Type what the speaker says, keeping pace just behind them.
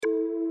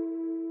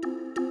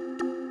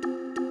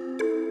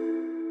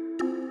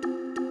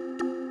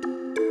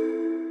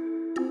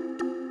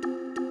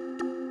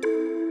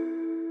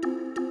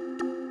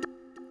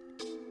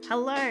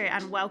Hello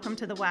and welcome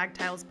to the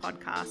Wagtails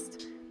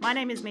podcast. My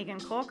name is Megan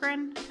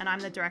Corcoran and I'm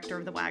the director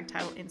of the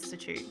Wagtail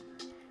Institute.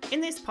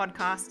 In this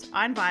podcast,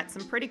 I invite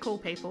some pretty cool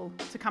people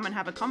to come and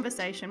have a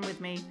conversation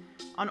with me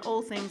on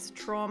all things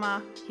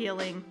trauma,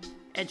 healing,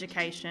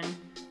 education,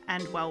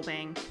 and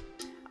well-being.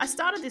 I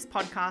started this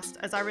podcast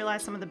as I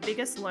realised some of the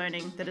biggest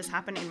learning that has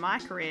happened in my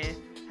career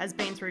has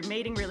been through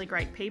meeting really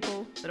great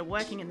people that are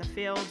working in the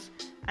field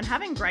and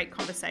having great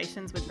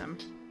conversations with them.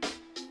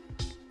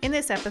 In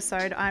this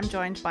episode, I'm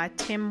joined by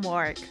Tim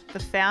Warwick,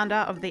 the founder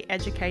of the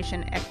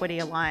Education Equity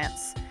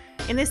Alliance.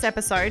 In this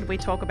episode, we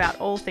talk about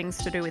all things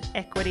to do with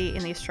equity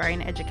in the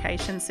Australian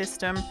education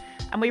system,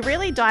 and we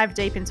really dive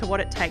deep into what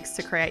it takes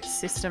to create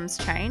systems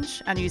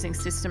change and using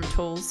system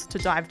tools to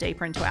dive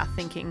deeper into our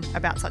thinking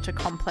about such a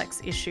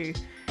complex issue.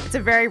 It's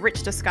a very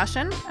rich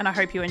discussion, and I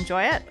hope you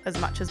enjoy it as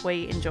much as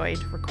we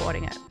enjoyed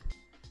recording it.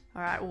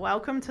 All right,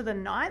 welcome to the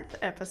 9th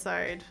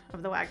episode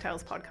of the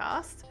Wagtails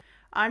podcast.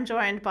 I'm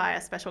joined by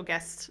a special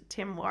guest,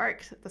 Tim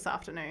Warwick, this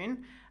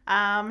afternoon,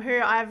 who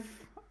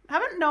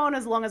haven't known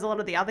as long as a lot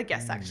of the other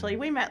guests, actually.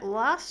 We met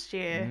last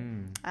year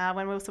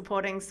when we were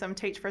supporting some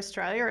Teach for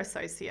Australia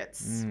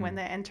associates when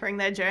they're entering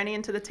their journey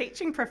into the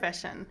teaching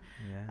profession.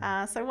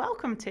 Yeah. So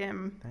welcome,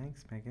 Tim.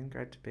 Thanks, Megan.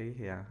 Great to be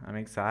here. I'm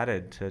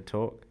excited to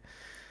talk.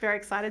 Very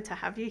excited to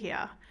have you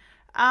here.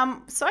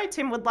 So,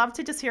 Tim, would love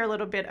to just hear a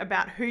little bit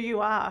about who you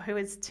are. Who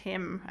is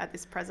Tim at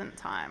this present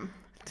time?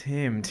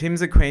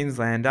 Tim's a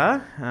Queenslander,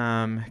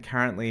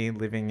 currently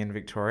living in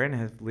Victoria and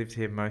has lived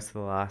here most of the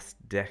last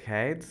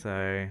decade,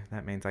 so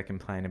that means I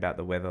complain about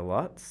the weather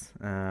lots.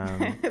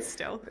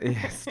 Still.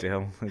 Yeah,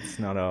 still. It's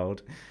not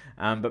old.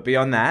 But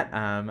beyond that,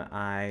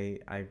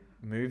 I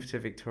moved to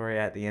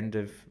Victoria at the end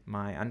of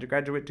my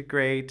undergraduate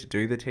degree to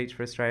do the Teach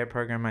for Australia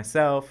program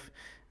myself,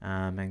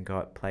 and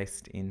got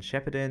placed in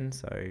Shepparton,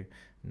 so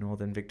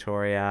northern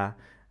Victoria.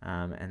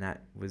 And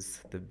that was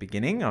the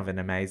beginning of an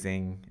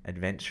amazing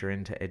adventure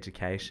into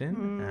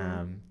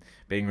education.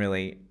 Being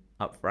really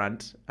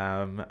upfront,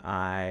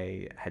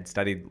 I had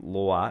studied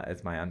law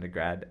as my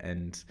undergrad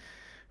and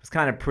was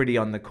kind of pretty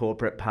on the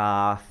corporate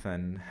path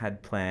and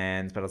had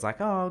plans, but I was like,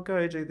 I'll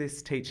go do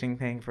this teaching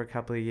thing for a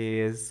couple of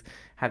years,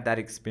 have that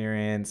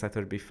experience. I thought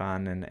it'd be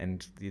fun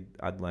and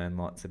I'd learn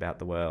lots about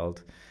the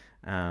world.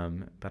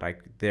 But I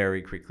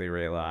very quickly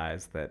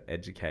realised that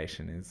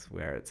education is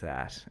where it's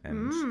at,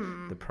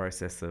 and the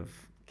process of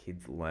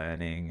kids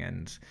learning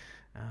and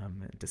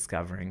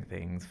discovering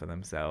things for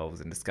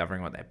themselves and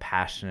discovering what they're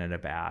passionate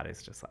about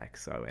is just like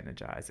so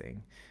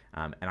energising.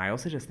 And I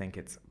also just think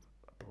it's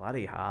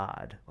bloody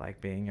hard.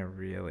 Like being a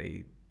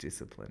really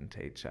disciplined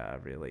teacher, a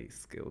really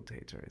skilled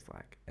teacher is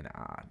like an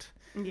art.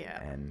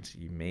 Yeah. And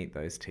you meet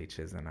those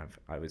teachers, and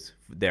I was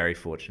very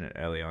fortunate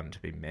early on to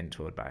be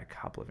mentored by a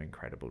couple of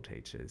incredible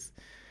teachers.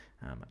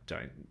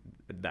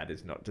 That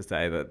is not to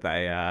say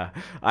that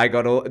I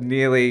got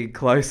nearly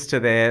close to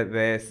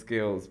their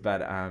skills,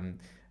 but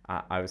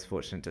I was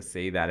fortunate to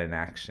see that in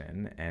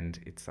action, and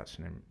it's such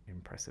an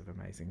impressive,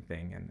 amazing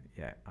thing. And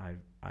yeah,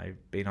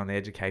 I've been on the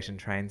education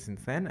train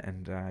since then,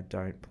 and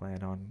don't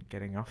plan on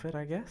getting off it,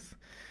 I guess.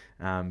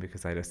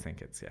 Because I just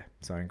think it's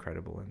so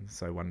incredible and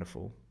so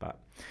wonderful.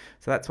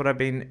 So that's what I've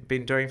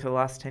been doing for the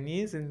last 10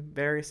 years in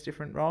various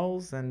different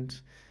roles, and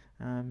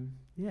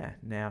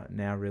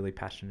now really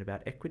passionate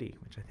about equity,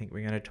 which I think we're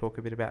going to talk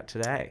a bit about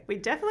today. We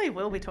definitely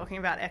will be talking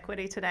about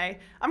equity today.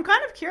 I'm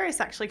kind of curious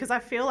actually, because I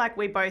feel like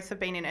we both have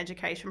been in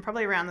education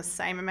probably around the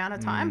same amount of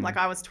time. Like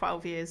I was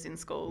 12 years in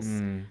schools,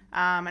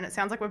 and it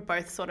sounds like we've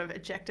both sort of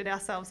ejected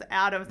ourselves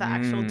out of the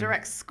actual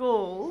direct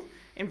school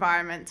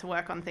environment to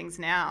work on things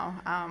now.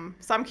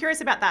 So I'm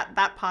curious about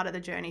that part of the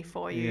journey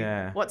for you.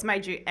 Yeah. What's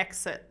made you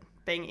exit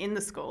being in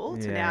the school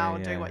to now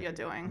do what you're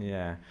doing?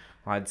 Yeah.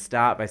 Well, I'd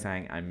start by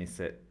saying I miss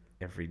it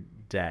every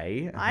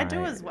day. I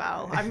do as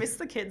well. I miss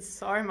the kids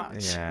so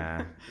much.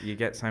 Yeah. You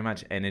get so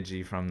much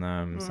energy from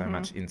them, so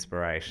much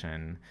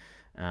inspiration.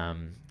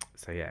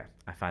 So yeah,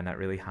 I find that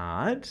really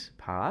hard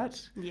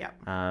part. Yeah.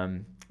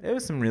 There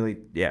was some really,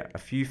 a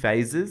few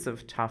phases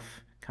of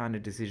tough kind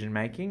of decision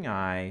making.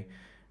 I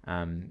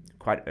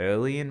quite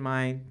early in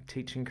my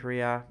teaching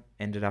career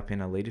ended up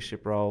in a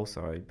leadership role,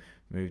 so I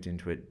moved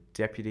into a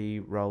deputy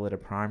role at a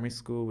primary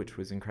school, which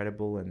was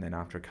incredible, and then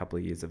after a couple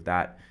of years of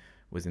that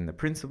was in the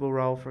principal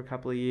role for a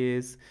couple of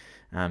years.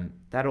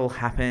 That all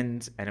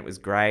happened and it was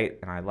great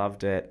and I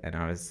loved it, and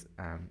I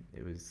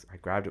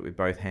grabbed it with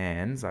both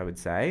hands, I would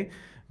say,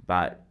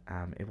 but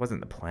it wasn't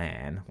the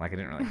plan. Like I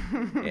didn't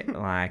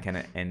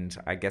really and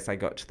I guess I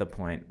got to the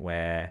point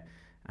where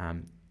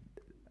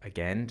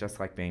again,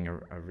 just like being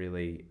a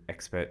really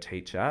expert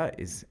teacher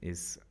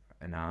is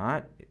an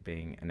art,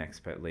 being an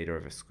expert leader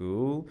of a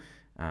school,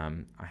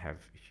 I have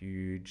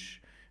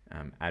huge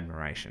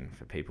admiration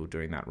for people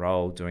doing that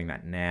role, doing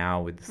that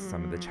now with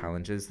some of the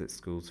challenges that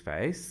schools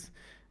face.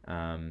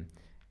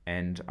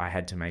 And I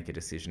had to make a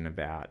decision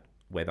about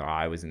whether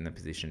I was in the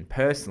position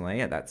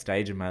personally at that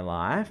stage of my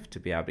life to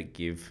be able to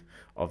give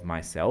of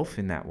myself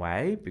in that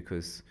way,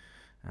 because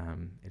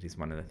it is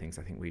one of the things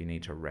I think we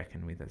need to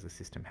reckon with as a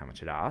system, how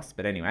much it asks.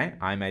 But anyway,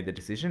 I made the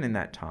decision in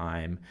that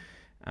time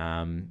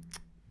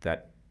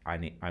that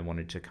I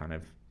wanted to kind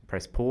of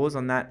press pause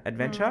on that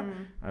adventure.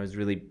 I was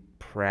really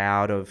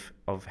proud of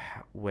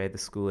where the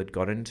school had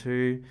gotten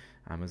to.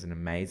 It was an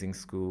amazing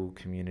school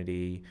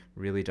community,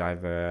 really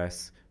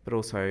diverse, but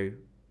also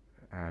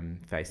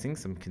facing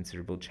some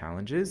considerable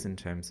challenges in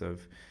terms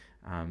of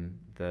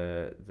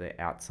the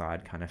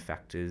outside kind of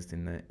factors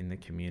in the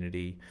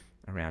community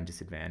around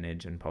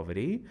disadvantage and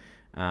poverty,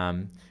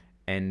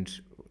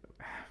 and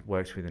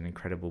worked with an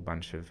incredible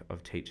bunch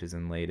of teachers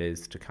and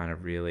leaders to kind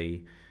of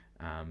really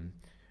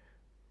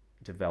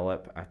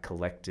develop a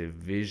collective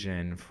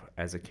vision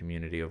as a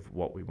community of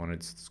what we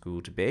wanted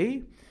school to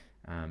be.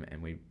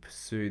 And we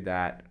pursued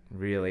that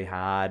really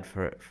hard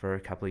for a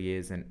couple of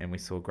years, and we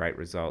saw great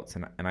results.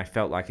 And I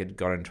felt like it had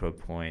gotten to a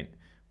point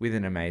with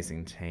an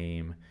amazing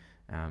team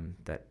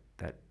that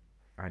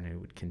I knew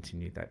would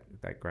continue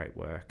that great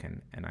work.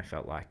 And I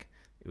felt like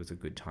it was a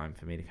good time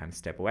for me to kind of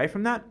step away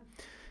from that.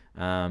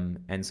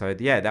 And so,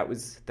 that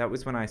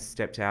was when I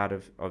stepped out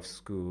of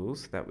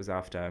schools. That was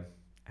after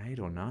 8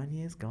 or 9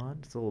 years, God,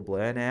 it's all a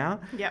blur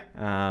now. Yep.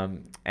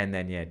 And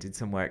then, did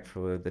some work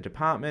for the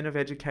Department of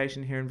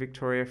Education here in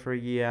Victoria for a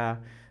year,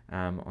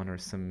 on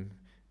some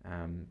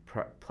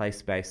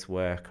place-based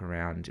work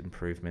around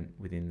improvement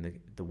within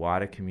the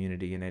wider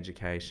community in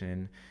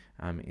education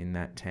in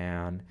that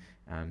town.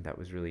 That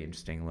was really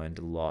interesting. Learned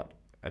a lot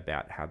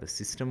about how the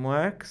system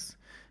works.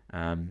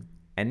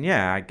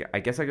 I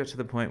guess I got to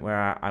the point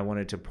where I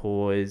wanted to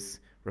pause,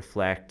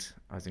 reflect.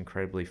 I was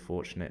incredibly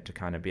fortunate to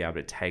kind of be able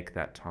to take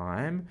that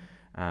time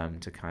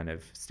to kind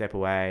of step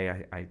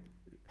away. I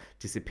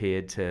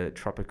disappeared to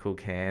tropical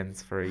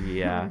Cairns for a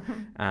year,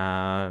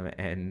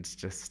 and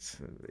just,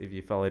 if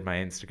you followed my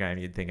Instagram,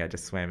 you'd think I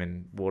just swam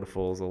in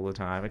waterfalls all the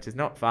time, which is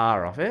not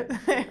far off it.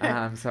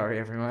 Sorry,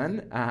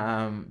 everyone.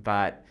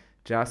 But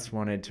just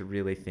wanted to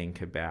really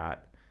think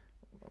about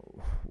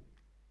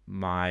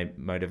my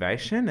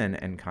motivation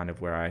and kind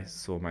of where I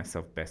saw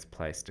myself best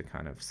placed to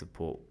kind of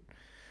support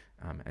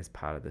as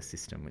part of the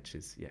system, which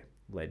is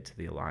led to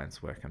the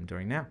Alliance work I'm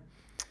doing now.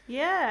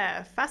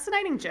 Yeah,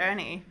 fascinating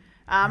journey.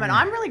 And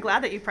I'm really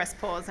glad that you pressed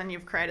pause and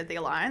you've created the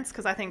Alliance,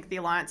 because I think the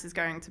Alliance is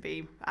going to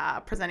be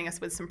presenting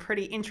us with some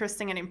pretty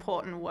interesting and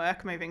important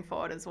work moving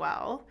forward as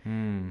well.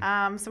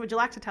 So would you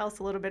like to tell us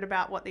a little bit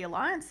about what the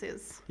Alliance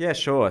is? Yeah,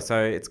 sure.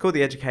 So it's called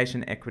the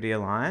Education Equity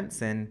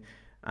Alliance, and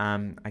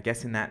I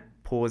guess in that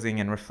pausing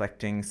and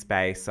reflecting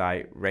space,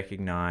 I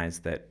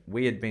recognised that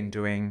we had been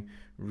doing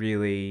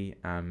really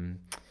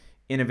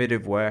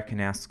innovative work in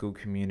our school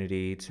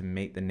community to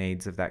meet the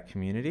needs of that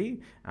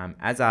community,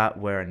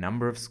 were a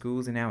number of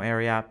schools in our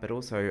area, but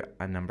also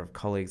a number of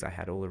colleagues I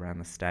had all around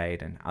the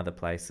state and other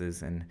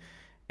places.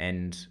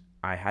 And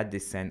I had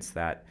this sense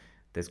that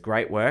there's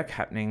great work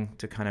happening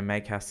to kind of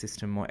make our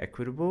system more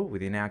equitable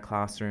within our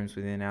classrooms,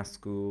 within our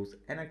schools,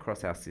 and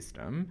across our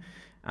system.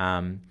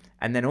 And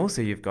then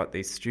also you've got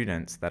these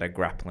students that are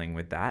grappling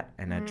with that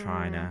and are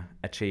trying to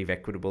achieve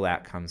equitable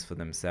outcomes for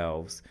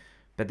themselves.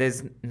 But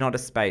there's not a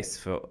space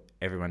for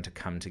everyone to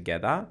come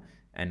together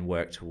and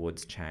work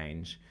towards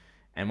change.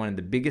 And one of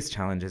the biggest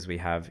challenges we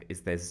have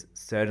is there's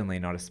certainly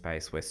not a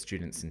space where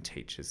students and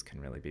teachers can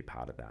really be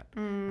part of that.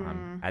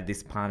 At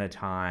this point of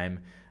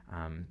time,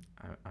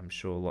 I'm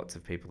sure lots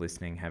of people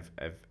listening have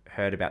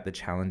heard about the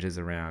challenges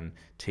around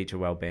teacher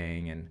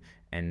wellbeing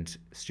and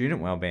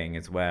student wellbeing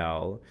as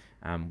well.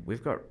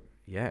 We've got,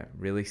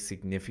 really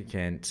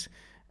significant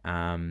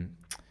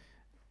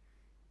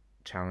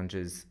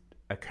challenges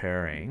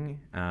occurring.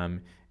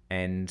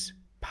 And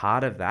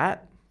part of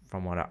that,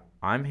 from what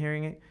I'm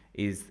hearing,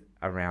 is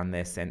around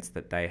their sense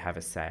that they have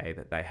a say,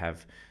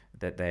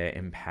 that they're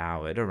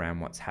empowered around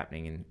what's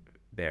happening in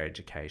their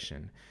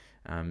education.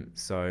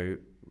 So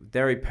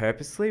very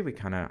purposely,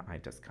 I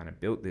just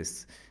built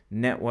this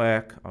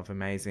network of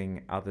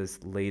amazing others,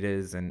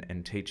 leaders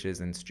and teachers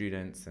and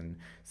students and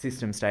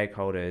system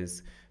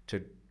stakeholders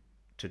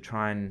to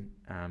try and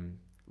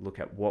look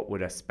at what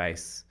would a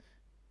space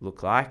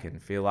look like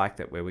and feel like,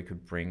 that where we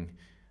could bring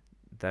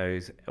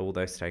all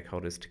those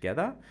stakeholders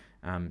together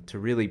to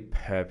really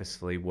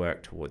purposefully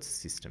work towards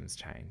systems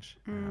change.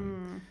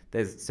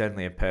 There's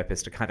certainly a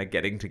purpose to kind of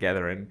getting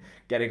together and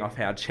getting off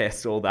our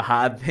chest all the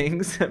hard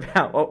things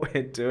about what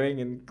we're doing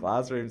in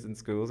classrooms and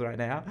schools right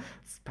now.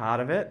 It's part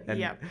of it.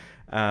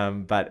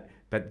 And,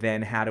 but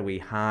then how do we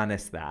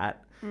harness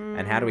that?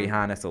 And how do we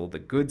harness all the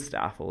good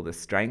stuff, all the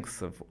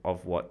strengths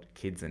of what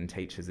kids and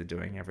teachers are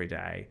doing every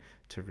day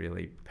to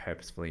really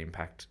purposefully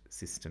impact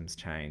systems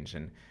change?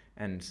 And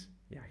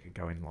I could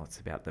go in lots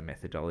about the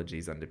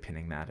methodologies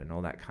underpinning that and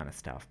all that kind of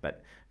stuff.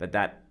 But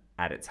that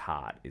at its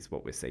heart is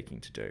what we're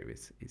seeking to do,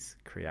 is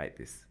create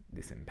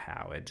this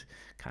empowered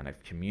kind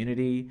of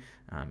community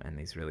and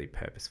these really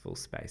purposeful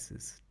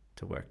spaces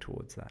to work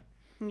towards that.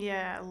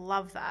 Yeah,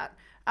 love that.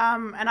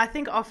 And I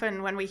think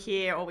often when we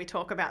hear or we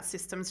talk about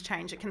systems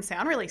change, it can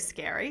sound really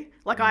scary.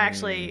 Like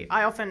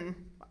I often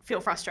feel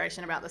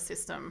frustration about the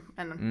system,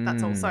 and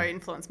that's also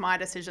influenced my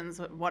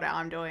decisions, what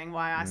I'm doing,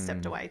 why I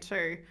stepped away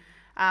too.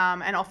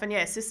 And often,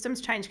 systems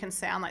change can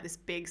sound like this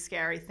big,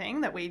 scary thing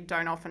that we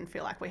don't often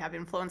feel like we have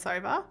influence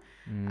over.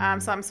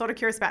 So I'm sort of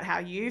curious about how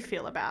you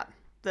feel about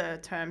the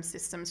term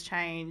systems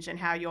change and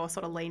how you're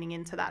sort of leaning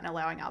into that and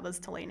allowing others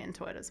to lean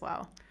into it as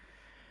well.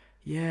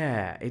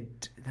 Yeah,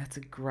 that's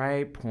a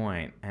great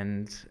point.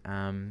 And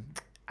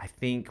I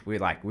think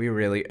we're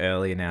really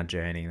early in our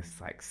journey.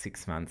 It's like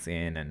 6 months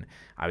in, and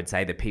I would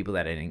say the people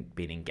that have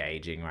been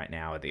engaging right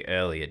now are the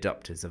early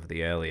adopters of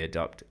the early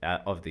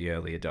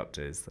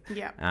adopters.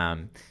 Yeah.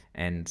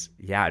 And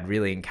yeah, I'd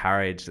really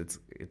encourage.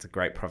 It's a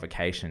great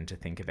provocation to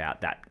think about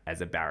that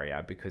as a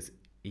barrier, because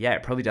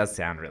it probably does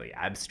sound really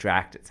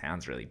abstract. It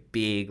sounds really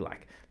big,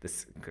 like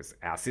this, because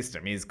our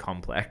system is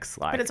complex.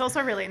 Like, but it's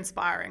also really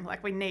inspiring.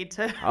 Like, we need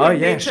to. We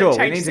need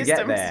to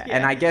get there. Yeah.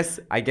 And I guess,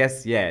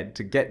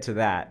 to get to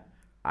that,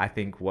 I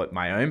think what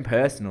my own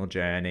personal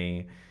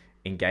journey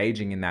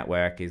engaging in that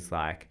work is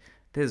like,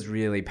 there's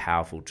really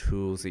powerful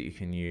tools that you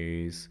can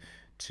use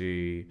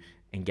to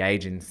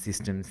engage in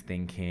systems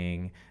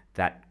thinking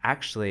that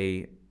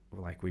actually,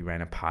 like, we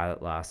ran a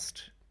pilot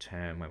last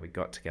term where we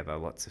got together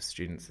lots of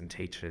students and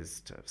teachers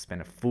to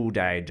spend a full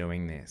day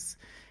doing this.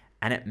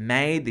 And it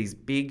made these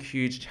big,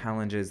 huge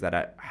challenges that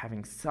are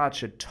having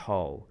such a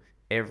toll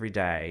every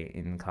day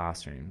in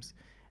classrooms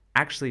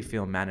actually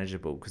feel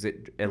manageable, because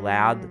it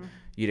allowed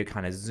you to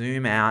kind of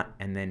zoom out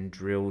and then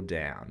drill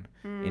down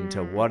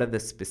into what are the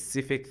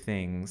specific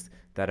things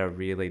that are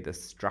really the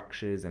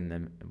structures and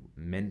the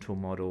mental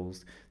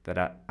models that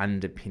are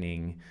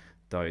underpinning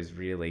those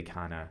really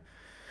kind of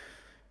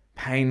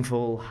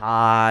painful,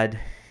 hard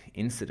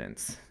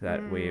incidents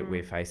that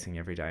we're facing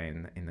every day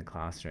in the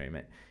classroom.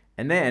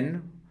 And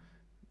then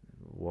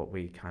what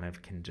we kind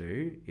of can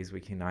do is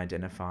we can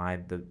identify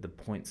the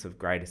points of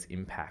greatest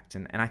impact.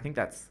 And I think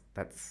that's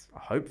a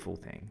hopeful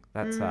thing.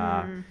 That's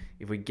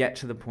if we get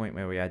to the point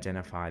where we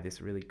identify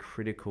this really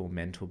critical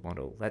mental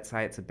model, let's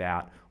say it's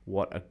about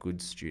what a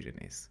good student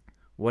is.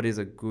 What is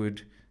a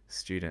good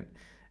student?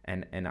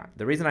 And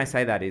the reason I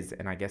say that is,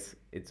 and I guess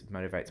it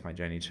motivates my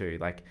journey too,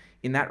 like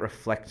in that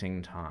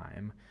reflecting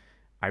time,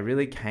 I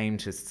really came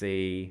to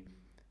see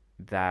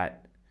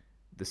that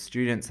the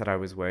students that I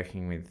was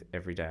working with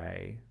every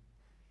day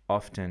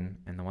often,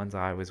 and the ones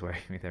I was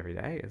working with every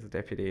day as a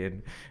deputy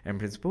and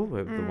principal,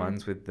 were the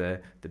ones with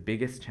the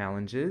biggest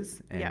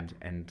challenges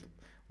and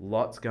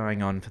lots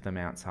going on for them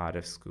outside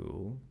of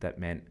school that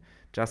meant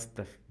just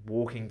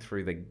walking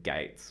through the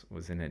gates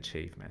was an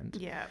achievement.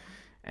 Yeah.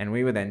 And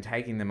we were then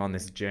taking them on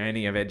this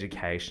journey of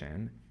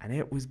education, and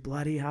it was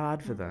bloody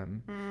hard for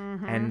them.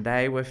 And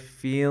they were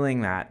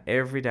feeling that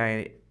every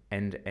day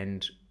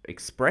and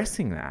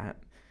expressing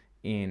that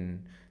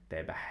in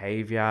their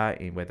behaviour,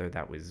 in whether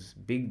that was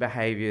big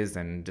behaviours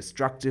and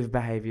destructive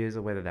behaviours,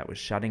 or whether that was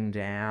shutting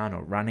down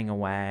or running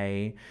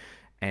away.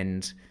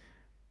 And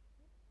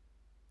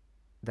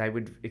they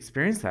would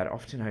experience that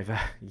often over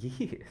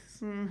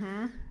years.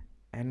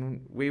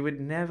 And we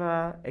would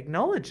never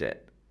acknowledge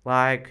it.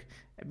 Like,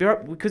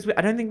 because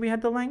I don't think we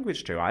had the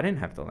language to. I didn't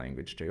have the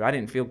language to. I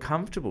didn't feel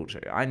comfortable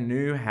to. I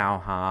knew how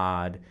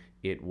hard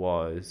it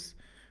was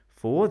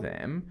for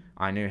them.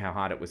 I knew how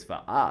hard it was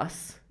for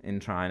us in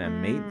trying to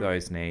meet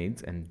those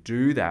needs and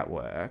do that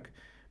work,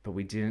 but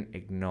we didn't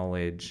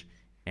acknowledge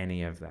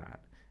any of that.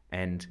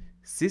 And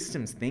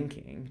systems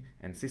thinking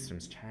and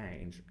systems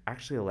change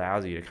actually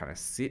allows you to kind of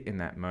sit in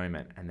that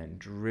moment and then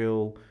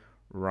drill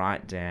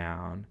right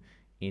down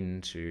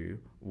into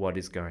what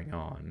is going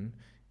on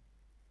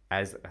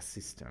as a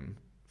system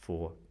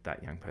for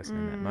that young person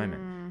in that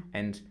moment.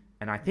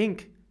 And I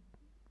think,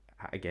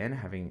 again,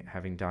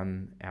 having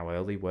done our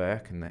early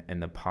work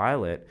and the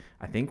pilot,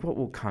 I think what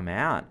will come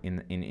out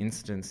in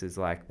instances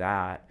like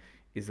that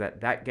is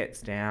that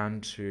gets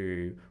down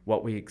to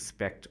what we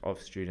expect of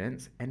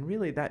students, and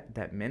really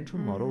that mental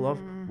model of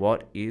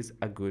what is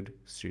a good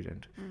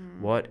student.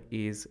 What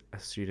is a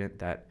student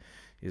that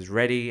is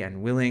ready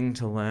and willing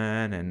to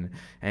learn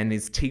and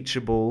is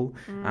teachable,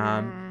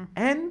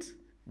 and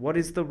what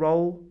is the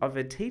role of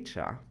a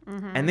teacher?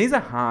 And these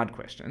are hard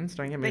questions,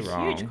 don't get me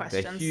wrong.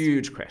 They're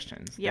huge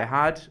questions. Yep. They're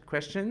hard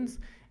questions,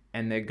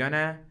 and there's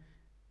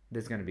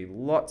gonna be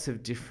lots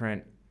of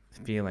different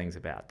feelings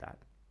about that.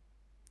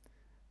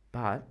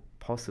 But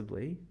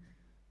possibly,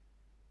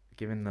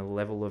 given the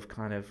level of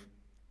kind of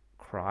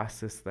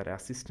crisis that our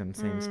system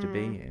seems to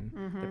be in,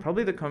 they're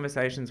probably the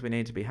conversations we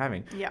need to be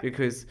having. Yep.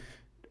 Because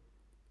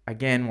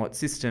again, what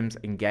systems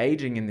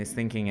engaging in this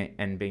thinking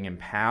and being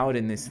empowered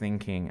in this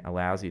thinking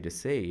allows you to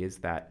see is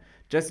that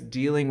just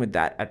dealing with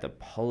that at the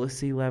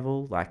policy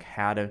level, like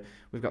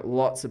we've got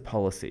lots of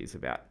policies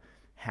about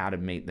how to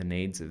meet the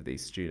needs of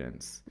these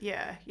students.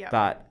 Yeah.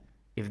 But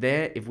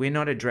if we're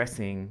not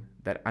addressing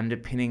that,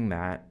 underpinning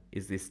that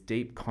is this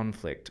deep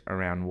conflict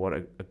around what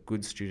a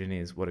good student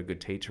is, what a good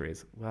teacher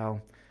is,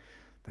 well,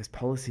 those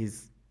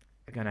policies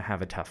are going to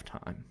have a tough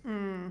time.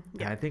 And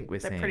I think we're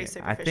they're seeing pretty it.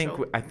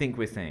 superficial. I think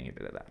we're seeing a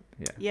bit of that.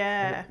 Yeah.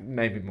 Yeah.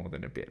 Maybe more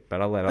than a bit,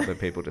 but I'll let other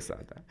people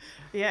decide that.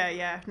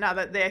 Yeah. No,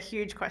 that they're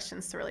huge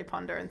questions to really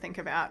ponder and think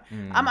about.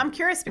 I'm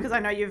curious because I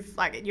know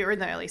you're in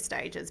the early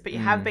stages, but you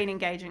have been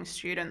engaging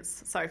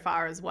students so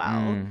far as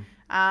well.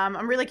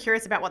 I'm really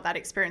curious about what that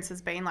experience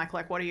has been like.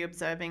 Like, what are you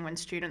observing when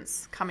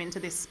students come into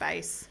this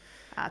space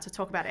to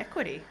talk about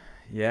equity?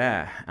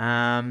 Yeah.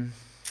 I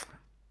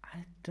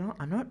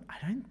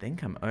don't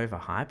think I'm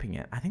overhyping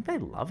it. I think they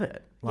love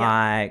it.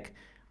 Like,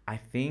 I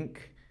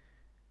think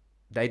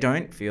they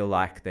don't feel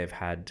like they've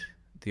had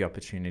the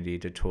opportunity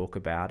to talk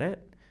about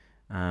it.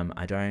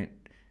 We've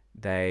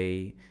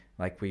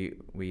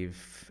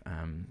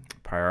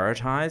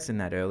prioritized in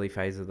that early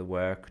phase of the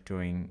work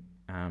doing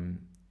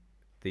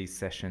these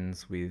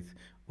sessions with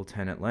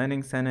alternate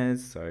learning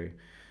centres. So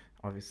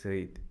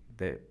obviously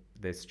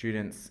there's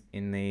students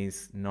in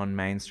these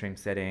non-mainstream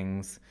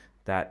settings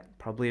that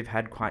probably have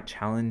had quite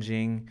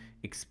challenging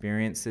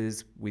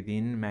experiences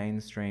within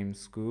mainstream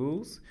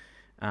schools.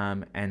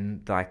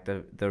 And like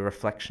the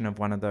reflection of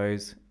one of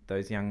those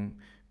young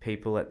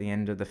people at the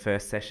end of the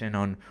first session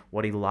on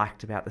what he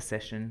liked about the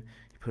session,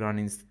 he put on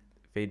his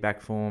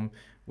feedback form.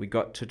 We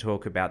got to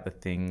talk about the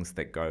things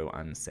that go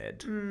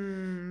unsaid.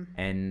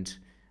 And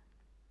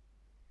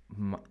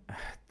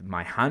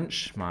my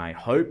hunch, my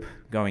hope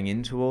going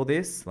into all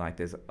this, like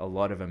there's a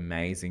lot of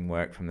amazing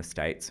work from the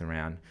States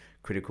around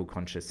critical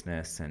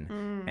consciousness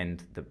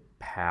and the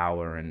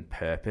power and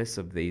purpose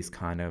of these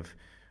kind of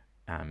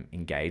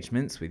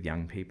engagements with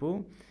young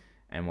people.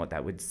 And what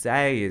that would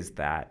say is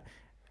that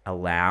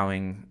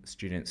allowing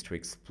students to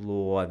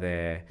explore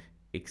their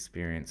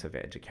experience of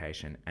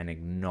education and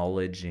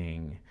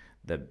acknowledging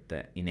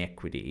the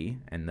inequity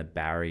and the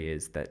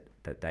barriers that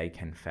they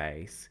can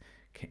face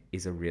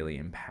is a really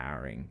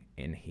empowering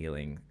and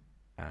healing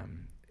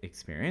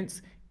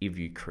experience if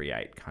you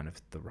create kind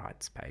of the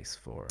right space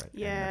for it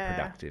and the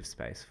productive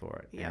space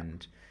for it.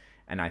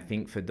 And I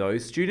think for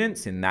those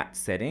students in that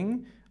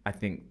setting, I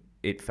think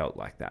it felt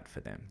like that for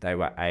them. They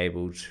were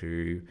able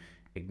to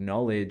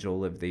acknowledge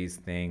all of these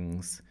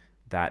things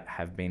that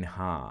have been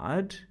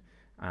hard,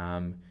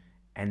 and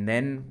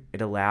then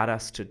it allowed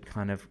us to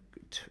kind of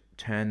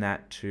turn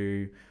that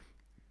to,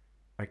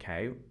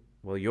 okay,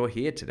 well, you're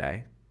here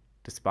today.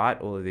 Despite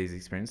all of these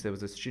experiences, there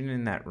was a student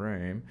in that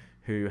room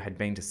who had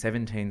been to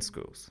 17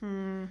 schools.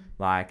 And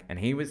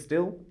he was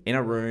still in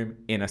a room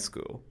in a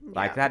school.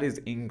 Like, that is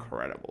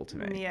incredible to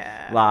me.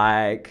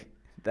 Like,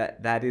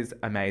 that is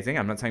amazing.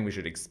 I'm not saying we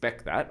should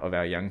expect that of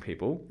our young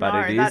people, but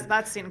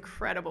that's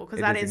incredible,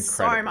 because that is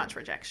so much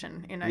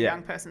rejection in a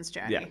young person's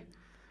journey. Yeah.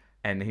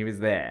 And he was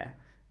there,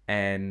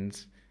 and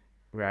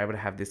we were able to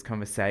have this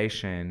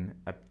conversation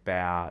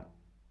about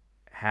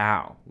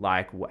how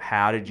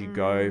did you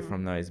go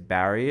from those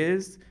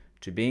barriers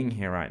to being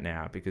here right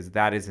now? Because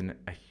that is a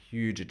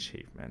huge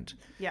achievement.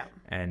 Yeah.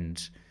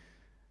 And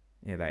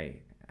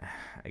they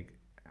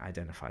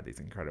identify these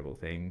incredible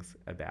things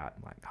about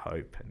like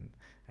hope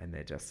and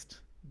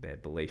their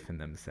belief in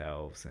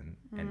themselves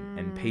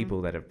and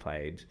people that have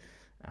played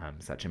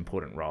such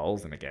important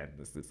roles. And again,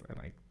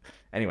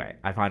 anyway,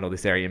 I find all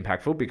this very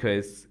impactful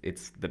because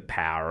it's the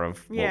power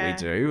of what we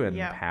do and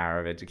the power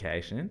of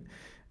education.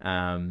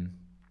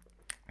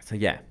 So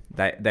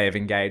they have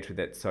engaged with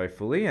it so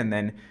fully, and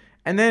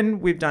then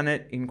we've done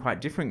it in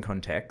quite different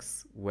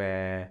contexts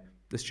where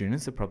the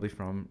students are probably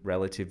from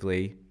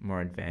relatively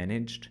more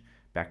advantaged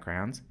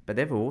backgrounds, but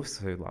they've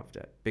also loved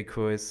it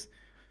because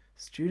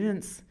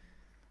students,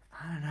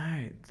 I don't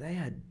know, they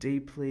are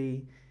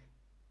deeply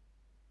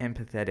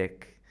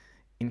empathetic,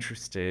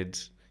 interested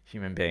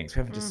human beings. We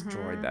haven't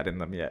destroyed that in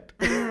them yet.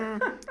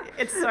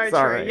 It's so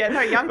true. Yeah,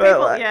 no, young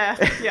people, yeah.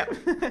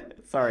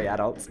 Sorry,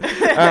 adults.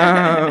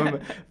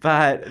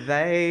 But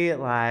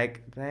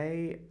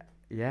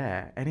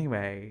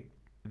anyway,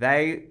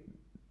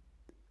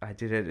 I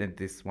did it at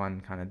this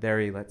one kind of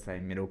very, let's say,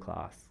 middle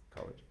class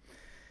college.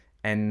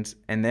 And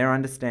their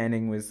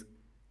understanding was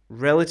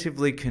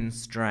relatively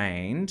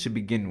constrained to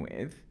begin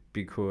with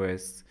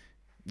because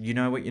you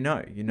know what you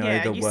know. You know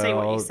the you world see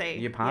what you see.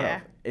 You're part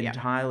of.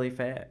 Entirely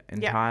fair,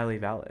 entirely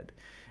valid.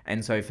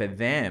 And so for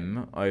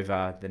them,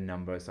 over the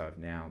number, so I've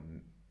now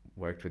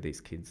worked with these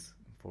kids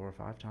 4 or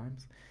 5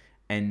 times,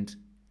 and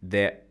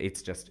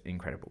it's just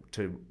incredible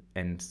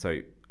and so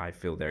I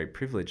feel very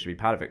privileged to be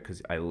part of it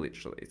because I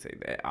literally see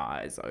their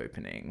eyes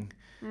opening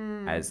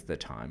as the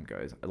time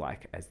goes,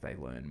 like as they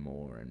learn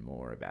more and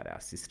more about our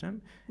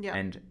system.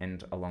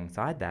 And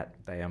alongside that,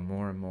 they are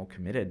more and more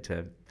committed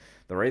to.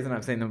 The reason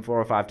I've seen them 4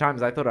 or 5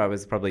 times, I thought I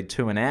was probably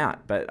 2 and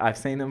out, but I've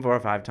seen them 4 or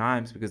 5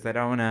 times because they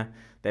don't want to.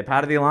 They're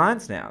part of the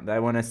alliance now. They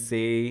want to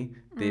see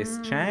this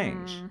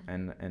change,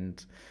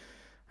 and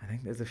I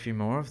think there's a few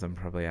more of them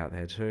probably out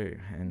there too,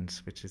 and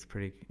which is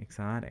pretty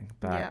exciting.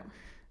 But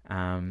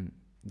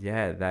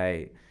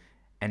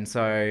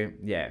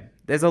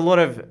there's a lot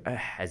of,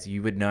 as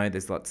you would know,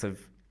 there's lots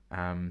of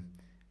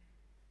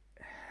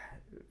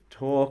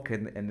talk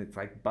and it's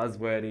like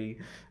buzzwordy.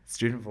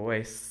 Student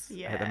voice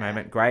at the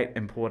moment, great,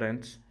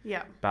 important.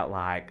 Yeah. But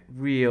like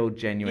real,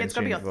 genuine it's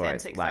got to be student voice.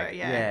 authentic, Like, though.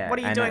 Yeah. What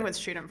are you doing with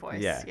student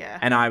voice? Yeah.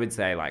 And I would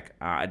say like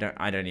I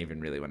don't even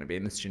really want to be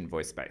in the student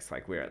voice space.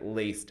 Like we're at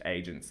least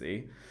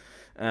agency.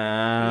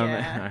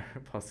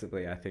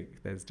 Possibly, I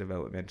think there's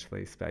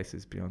developmentally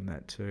spaces beyond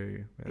that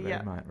too, where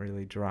they might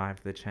really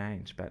drive the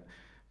change. But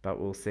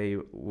we'll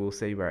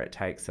see where it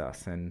takes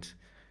us, and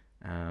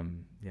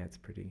it's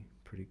pretty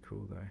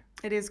cool though.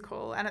 It is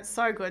cool, and it's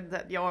so good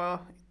that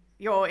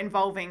you're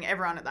involving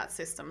everyone at that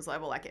systems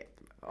level. Like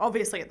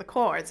obviously at the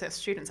core, it's their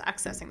students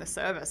accessing the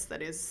service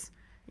that is,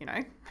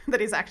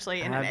 that is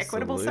actually in an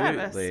equitable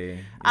service.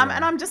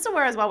 And I'm just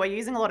aware as well, we're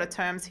using a lot of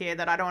terms here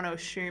that I don't want to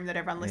assume that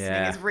everyone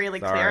listening is really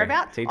clear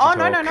about. Teacher no.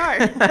 talk.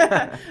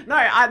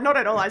 No, not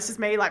at all. It's just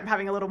me like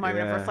having a little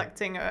moment of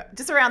reflecting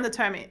just around the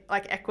term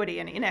like equity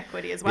and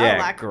inequity as well. Yeah,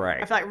 like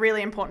great. I feel like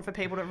really important for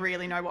people to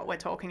really know what we're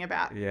talking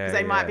about, because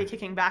they might be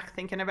kicking back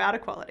thinking about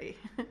equality.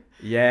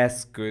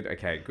 Yes, good.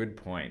 Okay, good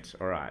point.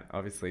 All right.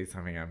 Obviously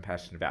something I'm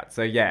passionate about.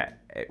 So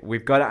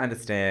we've got to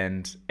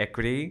understand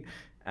equity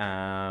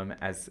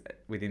as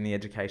within the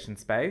education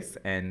space,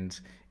 and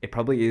it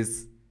probably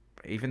is,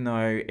 even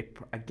though it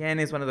again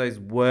is one of those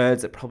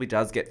words that probably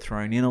does get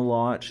thrown in a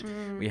lot.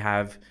 We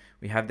have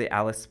the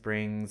Alice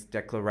Springs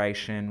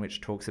Declaration,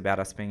 which talks about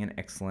us being an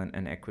excellent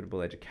and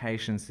equitable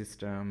education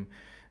system.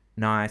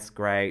 Nice,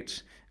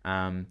 great,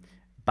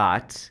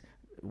 but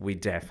we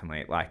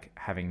definitely, like,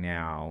 having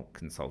now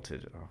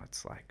consulted,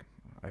 it's like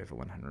over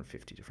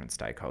 150 different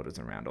stakeholders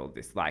around all of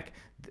this. Like,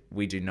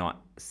 we do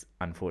not,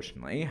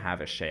 unfortunately, have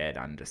a shared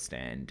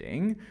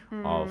understanding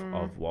of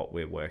what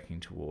we're working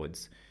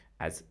towards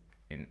as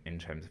in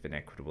terms of an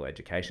equitable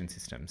education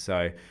system.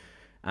 So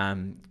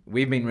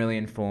we've been really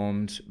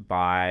informed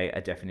by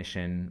a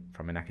definition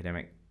from an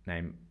academic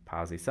named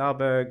Parsley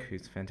Sahlberg,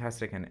 who's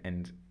fantastic,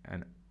 and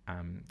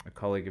a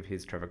colleague of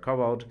his, Trevor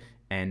Cobbold,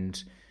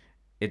 and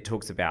it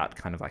talks about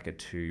kind of like a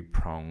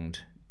two-pronged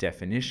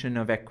definition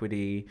of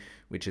equity,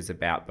 which is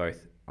about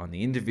both on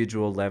the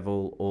individual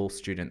level, all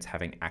students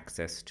having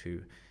access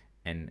to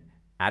an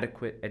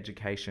adequate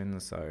education.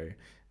 So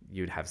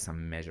you'd have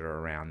some measure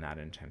around that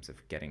in terms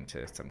of getting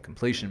to some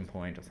completion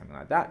point or something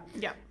like that.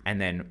 Yeah. And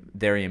then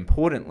very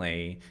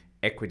importantly,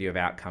 equity of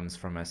outcomes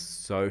from a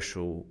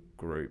social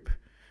group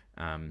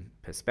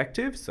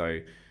perspective. So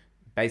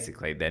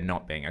basically there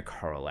not being a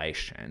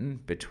correlation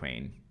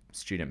between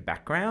student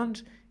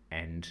background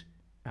and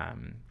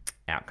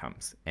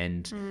outcomes,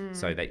 and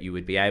so that you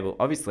would be able,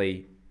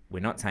 obviously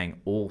we're not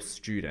saying all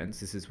students,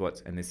 this is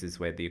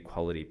where the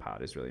equality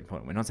part is really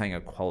important. We're not saying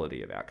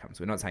equality of outcomes.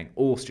 We're not saying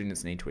all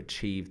students need to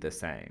achieve the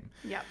same.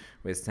 Yep.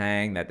 We're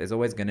saying that there's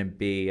always going to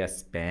be a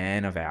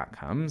span of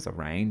outcomes, a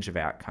range of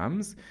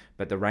outcomes,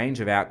 but the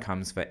range of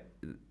outcomes for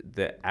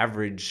the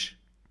average,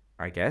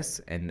 I guess,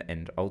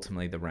 and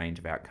ultimately the range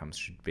of outcomes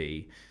should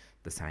be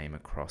the same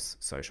across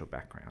social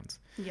backgrounds.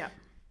 Yeah.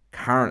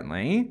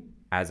 Currently,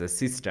 as a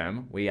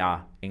system, we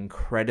are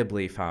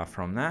incredibly far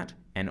from that,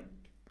 and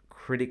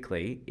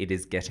critically, it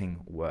is getting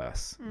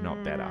worse,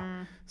 not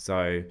better.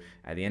 So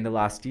at the end of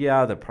last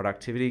year, the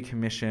Productivity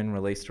Commission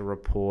released a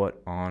report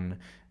on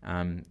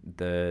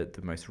the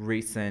most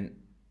recent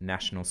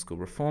National School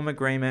Reform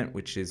Agreement,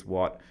 which is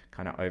what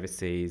kind of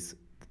oversees,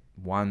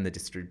 one, the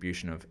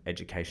distribution of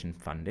education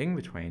funding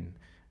between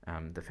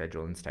the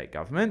federal and state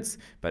governments,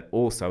 but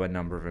also a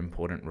number of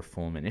important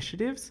reform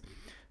initiatives.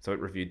 So it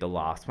reviewed the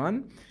last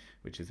one,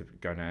 which is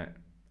going to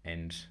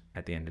end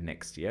at the end of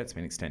next year. It's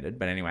been extended.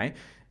 But anyway,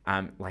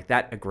 like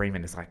that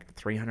agreement is like a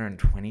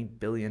 $320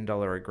 billion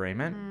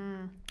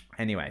agreement.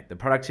 Anyway, the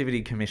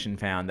Productivity Commission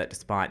found that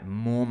despite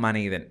more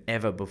money than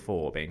ever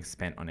before being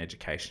spent on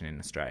education in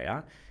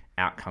Australia,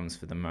 outcomes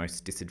for the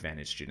most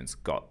disadvantaged students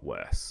got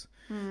worse.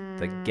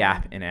 The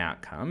gap in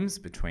outcomes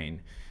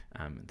between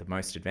the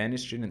most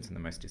advantaged students and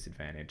the most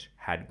disadvantaged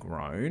had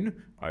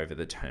grown over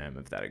the term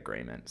of that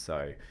agreement.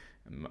 So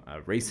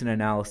a recent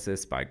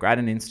analysis by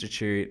Grattan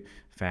Institute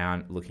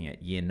found, looking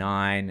at Year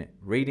 9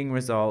 reading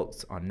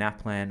results on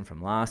NAPLAN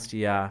from last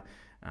year,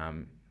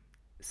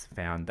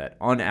 found that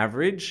on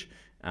average,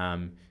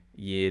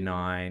 Year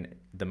 9,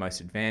 the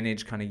most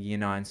advantaged kind of Year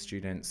 9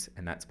 students,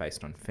 and that's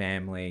based on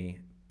family,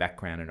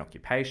 background and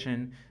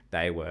occupation,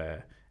 they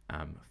were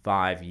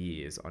 5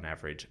 years on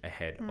average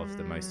ahead of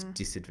the most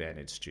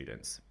disadvantaged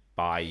students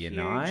by Year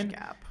 9.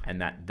 Gap.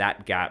 And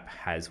that gap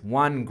has,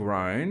 one,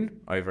 grown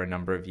over a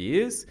number of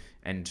years,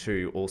 and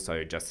two,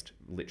 also just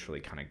literally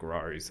kind of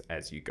grows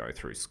as you go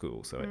through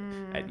school. So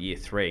at Year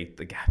 3,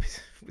 the gap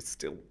was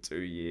still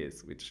 2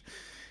 years, which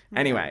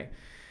anyway.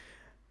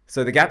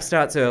 So the gap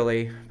starts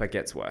early but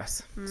gets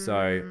worse.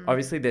 So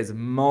obviously there's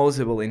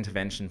multiple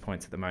intervention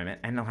points at the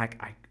moment, and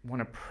I want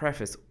to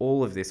preface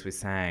all of this with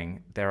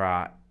saying there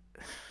are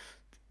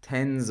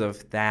tens of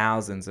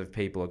thousands of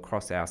people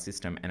across our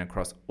system and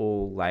across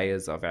all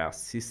layers of our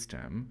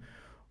system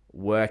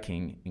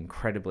working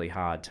incredibly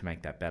hard to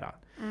make that better.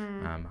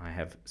 I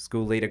have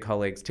school leader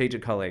colleagues, teacher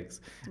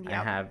colleagues.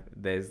 Yep.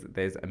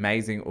 There's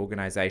amazing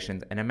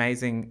organisations and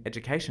amazing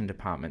education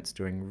departments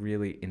doing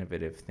really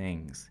innovative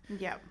things.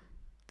 Yep.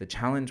 The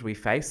challenge we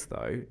face,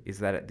 though, is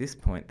that at this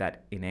point,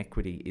 that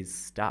inequity is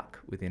stuck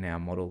within our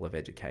model of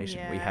education.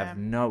 Yeah. We have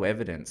no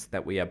evidence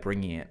that we are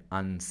bringing it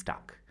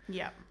unstuck.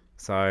 Yep.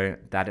 So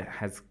that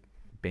has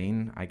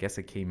been, I guess,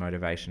 a key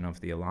motivation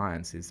of the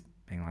Alliance is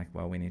being like,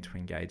 well, we need to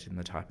engage in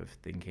the type of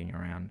thinking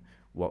around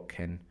what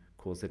can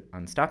cause it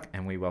unstuck,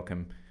 and we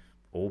welcome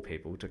all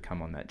people to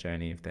come on that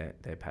journey if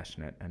they're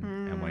passionate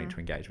and wanting to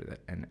engage with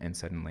it. And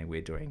certainly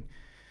we're doing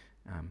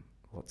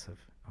lots of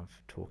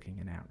talking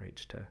and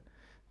outreach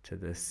to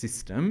the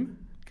system,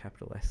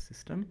 capital S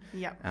system,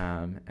 Yep.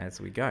 as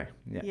we go.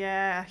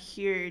 Yeah,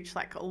 huge,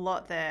 like a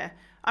lot there.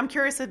 I'm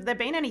curious, have there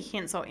been any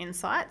hints or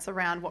insights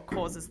around what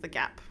causes the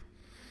gap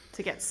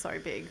to get so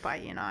big by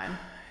year 9?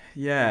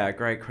 Yeah,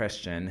 great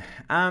question.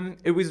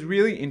 It was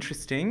really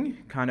interesting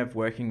kind of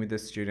working with the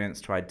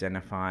students to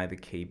identify the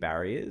key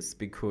barriers,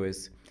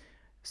 because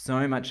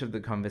so much of the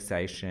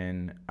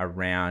conversation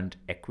around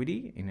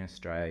equity in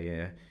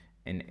Australia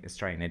and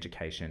Australian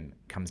education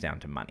comes down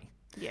to money.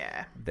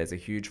 Yeah. There's a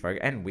huge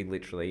focus, and we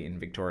literally, in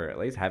Victoria at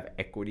least, have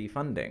equity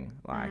funding.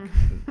 Like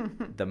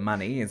the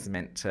money is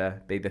meant to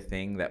be the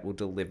thing that will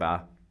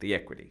deliver the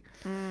equity.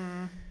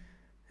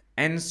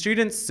 And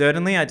students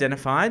certainly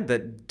identified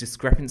that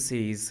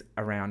discrepancies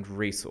around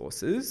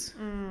resources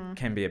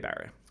can be a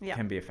barrier,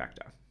 can be a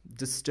factor.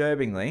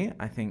 Disturbingly,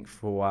 I think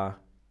for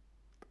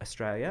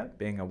Australia,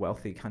 being a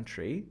wealthy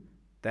country,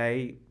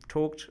 they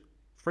talked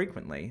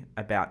frequently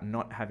about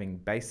not having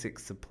basic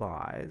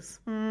supplies.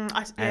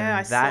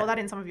 I saw that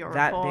in some of your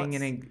reports. That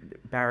being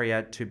a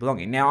barrier to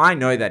belonging. Now, I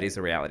know that is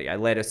a reality. I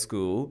led a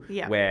school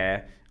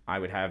where I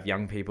would have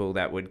young people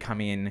that would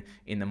come in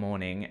the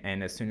morning,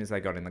 and as soon as they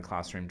got in the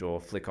classroom door,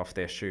 flick off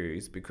their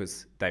shoes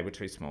because they were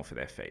too small for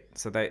their feet.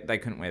 So they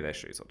couldn't wear their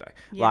shoes all day.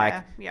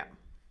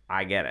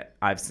 I get it.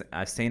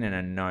 I've seen it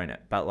and known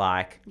it. But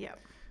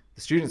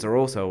the students are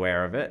also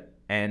aware of it,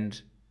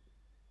 and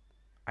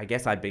I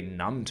guess I'd been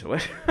numb to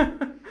it.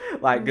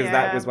 Because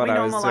that was what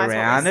I was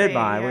surrounded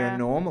by. We were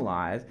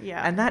normalised.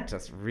 Yeah. And that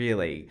just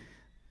really,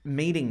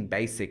 meeting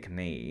basic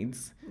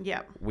needs.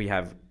 Yeah. We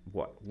have,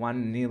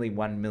 nearly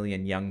 1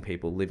 million young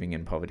people living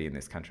in poverty in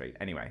this country.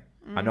 Anyway,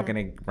 I'm not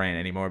going to rant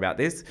any more about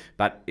this,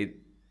 but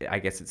I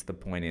guess the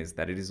point is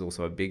that it is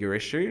also a bigger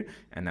issue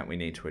and that we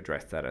need to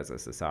address that as a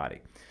society.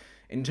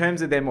 In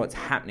terms of then what's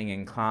happening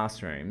in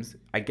classrooms,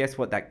 I guess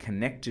what that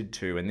connected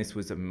to, and this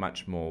was a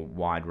much more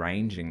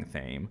wide-ranging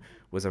theme,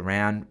 was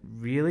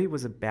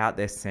about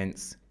their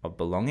sense of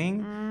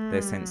belonging,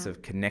 their sense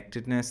of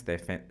connectedness, their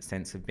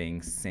sense of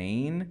being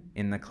seen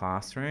in the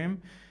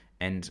classroom,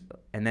 and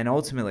then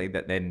ultimately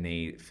that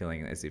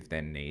feeling as if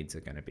their needs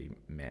are going to be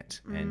met.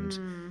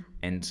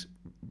 And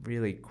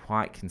really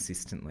quite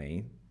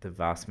consistently, the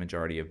vast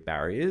majority of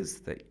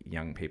barriers that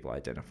young people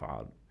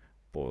identified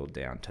boiled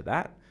down to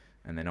that.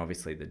 And then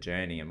obviously the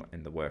journey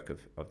and the work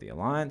of the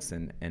Alliance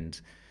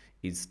and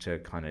is to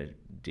kind of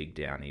dig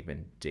down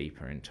even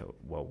deeper into,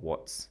 well,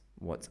 what's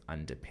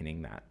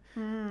underpinning that.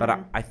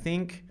 But I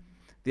think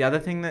the other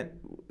thing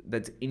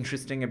that's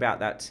interesting about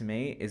that to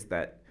me is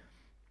that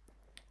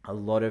a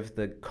lot of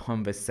the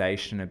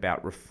conversation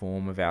about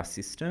reform of our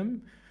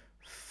system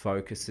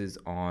focuses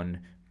on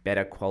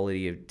better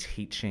quality of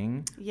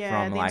teaching.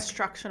 Yeah, from the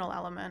instructional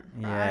element.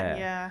 Right?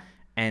 Yeah.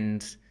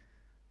 And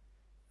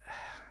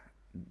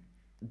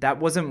that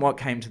wasn't what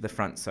came to the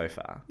front so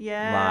far.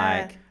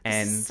 Yeah.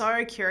 This is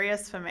so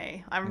curious for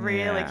me. I'm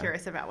really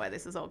curious about where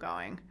this is all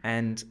going.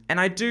 And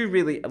I do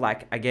really,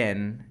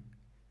 again,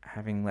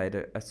 having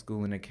led a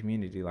school in a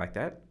community like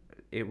that,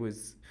 it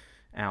was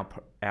our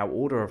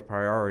order of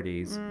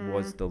priorities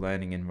was the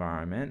learning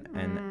environment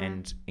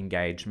and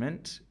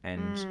engagement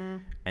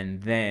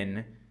and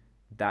then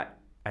that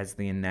as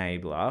the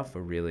enabler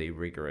for really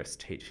rigorous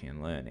teaching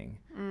and learning.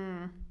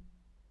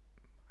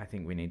 I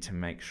think we need to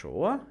make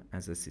sure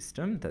as a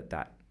system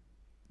that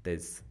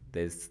there's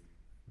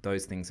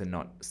those things are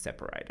not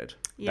separated.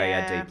 Yeah. They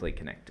are deeply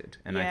connected.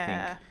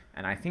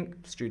 And I think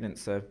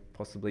students are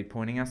possibly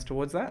pointing us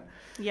towards that.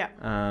 Yeah.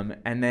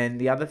 And then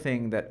the other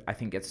thing that I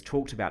think gets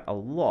talked about a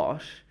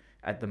lot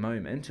at the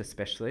moment,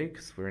 especially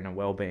because we're in a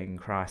wellbeing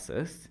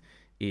crisis,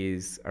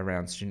 is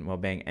around student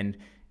wellbeing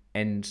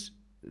and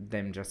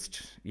them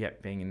just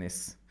being in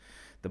the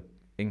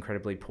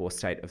incredibly poor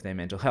state of their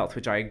mental health,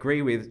 which I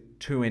agree with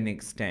to an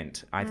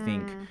extent. I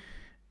think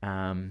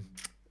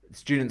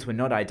students were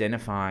not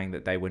identifying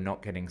that they were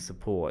not getting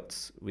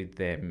supports with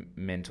their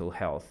mental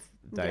health.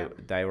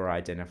 They were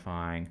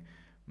identifying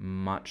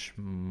much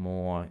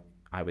more,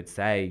 I would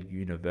say,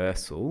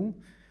 universal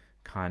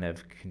kind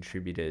of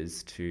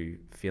contributors to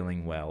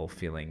feeling well,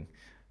 feeling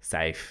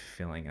safe,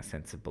 feeling a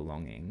sense of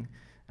belonging,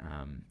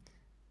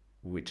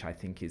 which I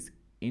think is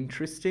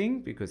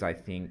interesting because I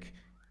think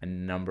a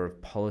number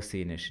of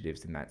policy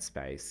initiatives in that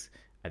space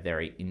are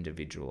very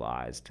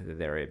individualized. They're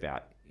very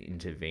about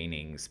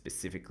intervening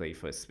specifically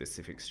for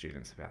specific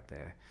students about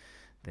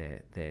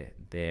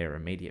their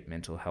immediate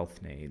mental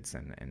health needs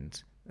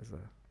and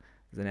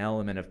an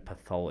element of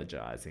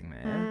pathologizing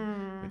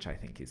there, which I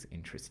think is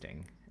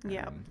interesting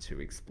to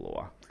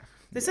explore.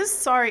 This is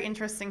so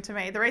interesting to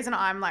me. The reason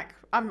I'm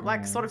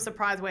sort of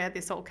surprised where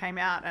this all came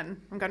out, and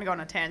I'm going to go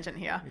on a tangent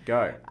here.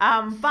 Go.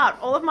 But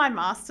all of my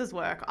master's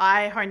work,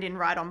 I honed in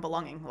right on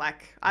belonging.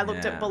 Like I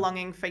looked at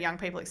belonging for young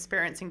people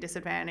experiencing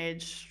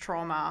disadvantage,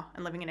 trauma,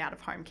 and living in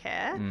out-of-home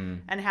care,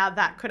 and how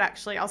that could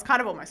actually, I was kind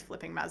of almost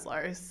flipping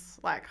Maslow's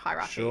like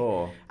hierarchy.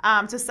 Sure.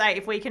 To say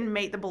if we can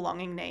meet the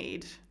belonging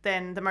need,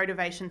 then the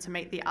motivation to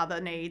meet the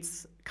other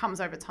needs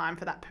comes over time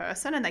for that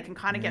person, and they can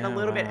kind of get a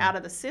little bit out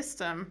of the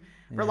system,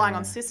 relying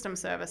on system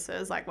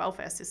services like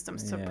welfare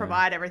systems to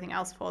provide everything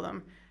else for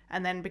them,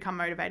 and then become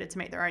motivated to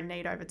meet their own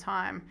need over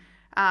time.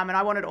 And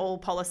I wanted all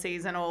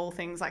policies and all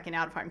things like in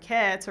out-of-home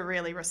care to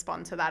really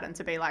respond to that and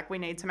to be like, we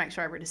need to make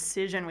sure every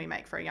decision we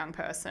make for a young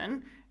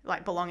person,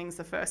 like belonging's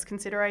the first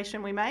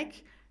consideration we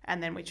make,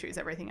 and then we choose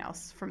everything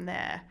else from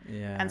there.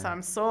 Yeah. And so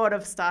I'm sort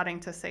of starting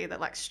to see that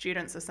like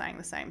students are saying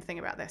the same thing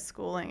about their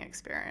schooling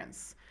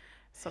experience.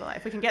 Sort of like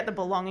if we can get the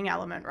belonging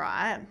element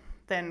right,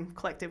 then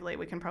collectively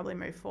we can probably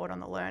move forward on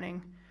the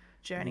learning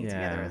journey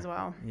together as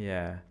well.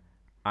 Yeah.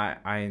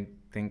 I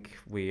think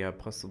we are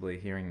possibly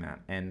hearing that.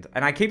 And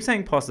I keep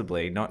saying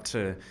possibly, not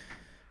to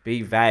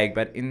be vague,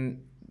 but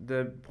in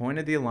the point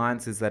of the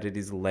Alliance is that it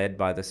is led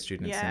by the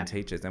students and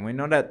teachers. And we're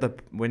not at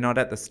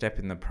the step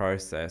in the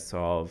process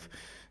of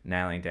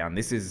nailing down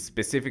this is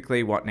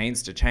specifically what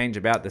needs to change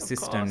about the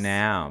system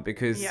now,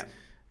 because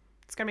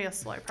it's going to be a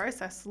slow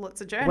process.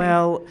 It's a journey.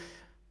 Well,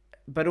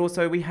 but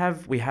also we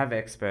have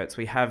experts,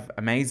 we have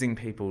amazing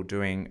people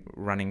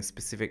running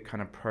specific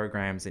kind of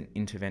programs and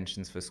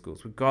interventions for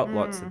schools. We've got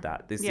lots of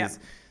that. This is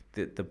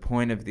the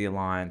point of the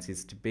Alliance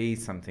is to be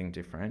something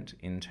different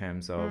in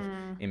terms of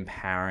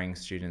empowering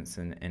students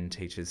and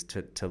teachers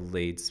to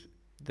lead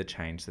the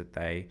change that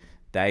they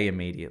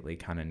immediately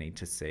kind of need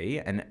to see,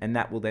 and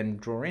that will then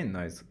draw in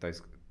those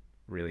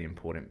really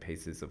important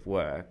pieces of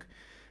work.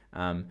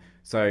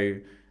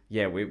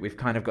 We've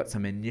kind of got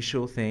some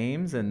initial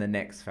themes, and the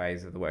next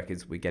phase of the work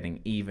is we're getting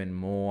even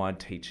more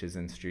teachers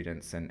and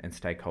students and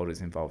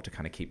stakeholders involved to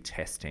kind of keep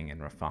testing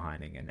and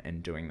refining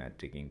and doing that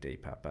digging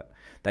deeper. But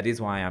that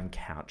is why I'm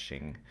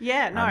couching.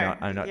 I'm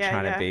not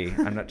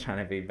trying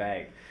to be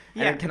vague.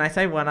 Yeah. And can I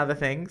say one other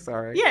thing?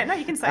 Sorry. Yeah, no,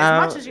 you can say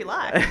as much as you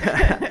like.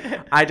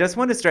 I just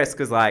want to stress,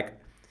 because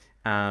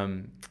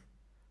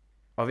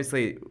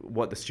obviously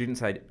what the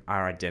students are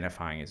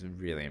identifying is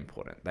really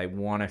important. They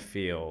want to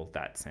feel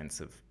that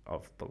sense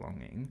of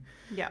belonging.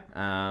 Yeah.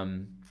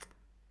 And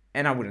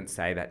I wouldn't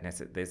say that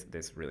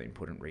there's really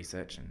important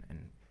research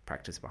and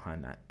practice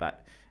behind that.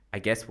 But I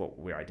guess what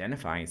we're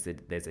identifying is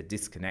that there's a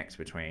disconnect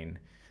between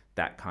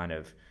that kind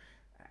of,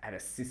 at a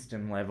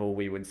system level,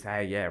 we would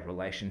say,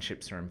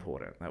 relationships are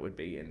important. That would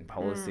be in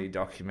policy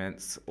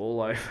documents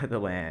all over the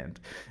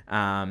land.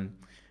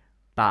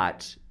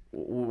 But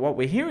what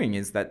we're hearing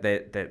is that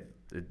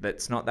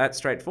that's not that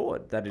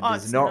straightforward. That it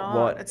is not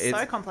what it's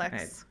so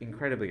complex. It's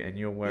incredibly, and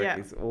your work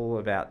is all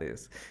about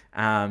this.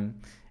 And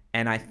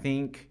I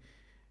think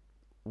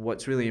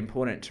what's really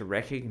important to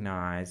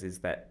recognise is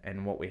that,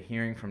 and what we're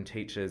hearing from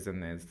teachers,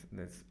 and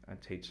there's a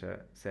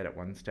teacher said at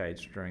one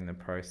stage during the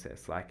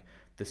process, like,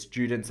 the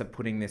students are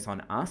putting this on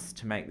us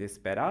to make this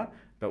better,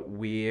 but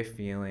we're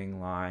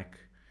feeling like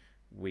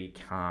we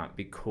can't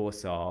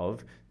because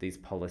of these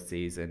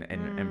policies and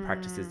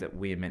practices that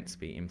we're meant to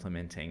be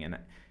implementing.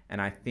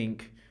 And I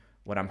think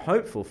what I'm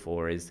hopeful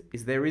for is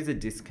there is a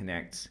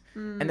disconnect,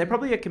 and there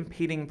probably are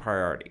competing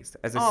priorities.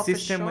 As a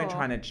system, we're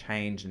trying to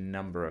change a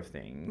number of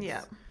things.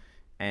 Yeah.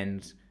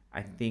 And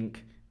I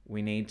think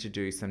we need to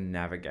do some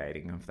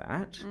navigating of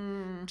that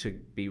to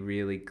be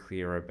really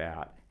clear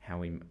about how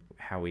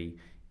we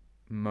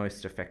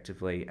most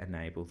effectively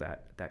enable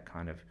that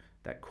kind of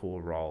that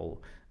core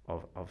role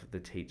of the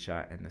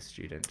teacher and the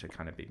student to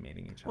kind of be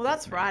meeting each other. Well,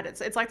 that's right.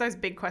 It's like those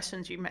big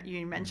questions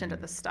you mentioned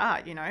at the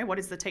start, what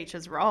is the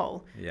teacher's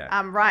role?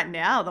 Yeah. Right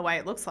now, the way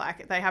it looks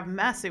like, they have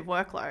massive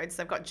workloads.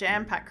 They've got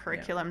jam-packed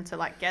curriculum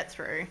to get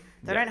through.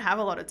 They don't have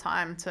a lot of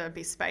time to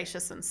be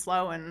spacious and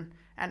slow and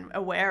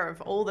aware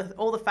of all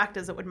the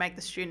factors that would make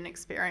the student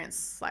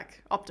experience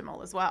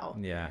optimal as well.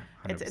 Yeah,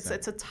 100%.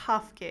 It's a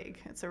tough gig.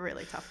 It's a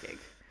really tough gig.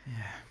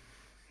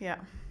 Yeah.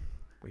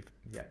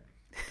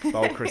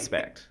 Bulk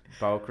respect.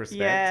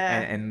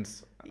 Yeah. And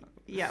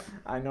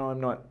I know I'm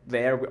not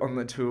there on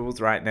the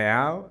tools right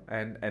now,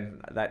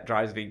 and that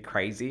drives me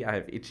crazy. I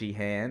have itchy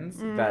hands,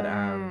 but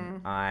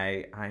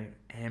I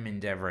am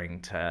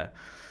endeavouring to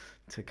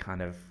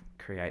kind of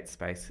create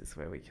spaces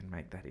where we can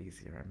make that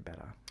easier and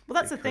better. Well,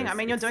 that's the thing. I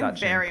mean, you're doing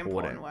very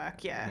important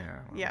work. Yeah.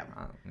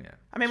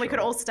 I mean, we could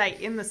all stay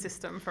in the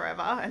system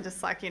forever and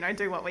just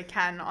do what we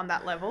can on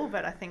that level.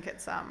 But I think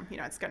it's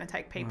it's going to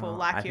take people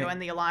like you and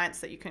the Alliance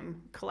that you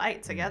can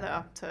collate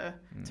together to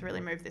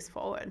really move this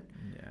forward.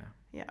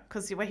 Yeah,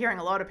 because we're hearing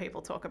a lot of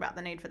people talk about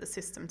the need for the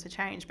system to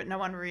change, but no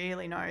one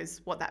really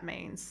knows what that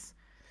means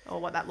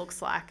or what that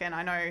looks like. And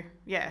I know,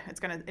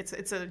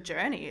 it's a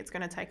journey. It's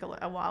going to take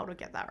a while to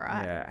get that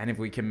right. Yeah, and if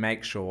we can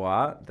make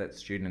sure that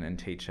student and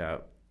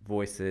teacher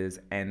voices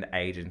and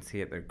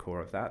agency at the core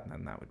of that,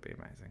 then that would be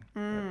amazing.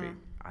 That would be,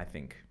 I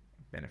think,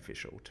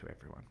 beneficial to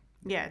everyone.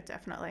 Yeah,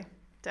 definitely.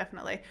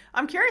 Definitely.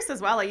 I'm curious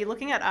as well, are you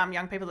looking at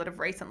young people that have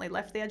recently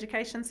left the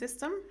education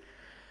system?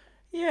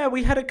 Yeah,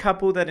 we had a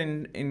couple that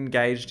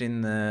engaged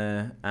in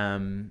the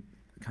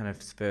kind of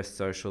first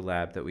social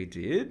lab that we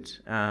did.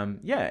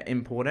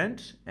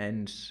 Important.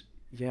 And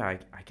yeah,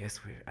 I guess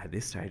at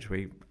this stage,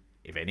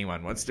 if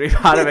anyone wants to be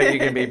part of it, you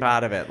can be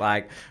part of it.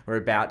 Like, we're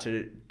about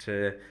to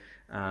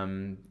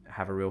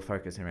have a real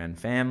focus around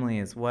family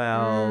as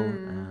well.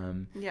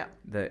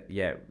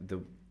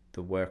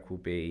 The work will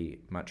be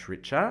much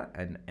richer,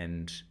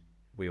 and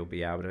we'll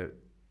be able to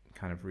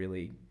kind of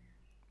really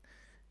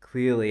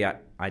clearly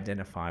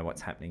identify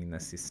what's happening in the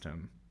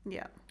system.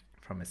 Yeah.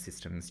 From a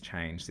systems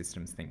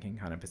thinking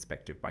kind of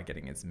perspective, by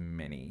getting as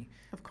many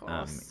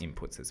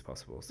inputs as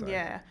possible. So,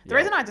 the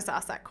reason I just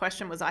asked that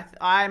question was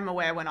I'm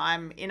aware when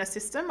I'm in a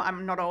system,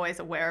 I'm not always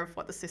aware of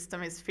what the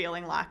system is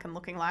feeling like and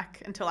looking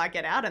like until I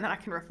get out, and then I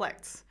can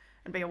reflect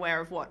and be aware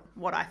of what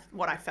I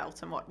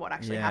felt and what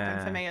actually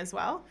happened for me as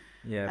well.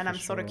 Yeah, and I'm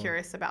sort of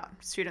curious about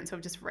students who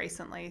have just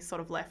recently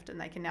sort of left and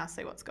they can now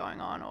see what's going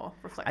on or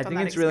reflect on that. I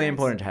think it's really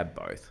important to have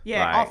both.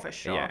 Yeah, for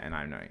sure. Yeah, and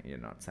I know you're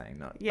not saying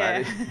that.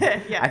 Yeah,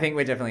 but I think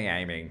we're definitely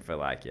aiming for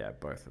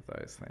both of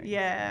those things.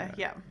 Yeah,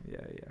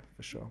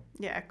 for sure.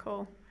 Yeah,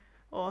 cool.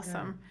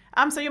 Awesome.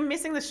 So you're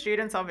missing the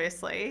students,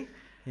 obviously.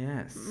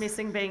 Yes.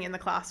 Missing being in the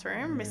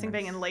classroom, missing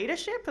being in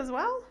leadership as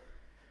well.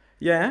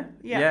 Yeah,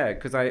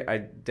 because I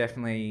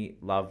definitely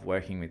love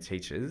working with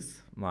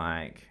teachers.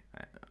 Like,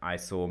 I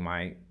saw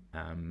my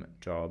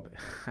job.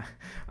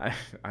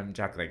 I'm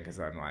chuckling because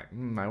I'm like,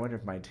 I wonder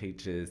if my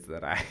teachers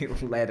that I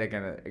led are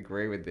going to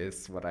agree with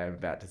what I'm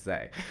about to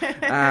say,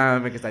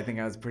 because I think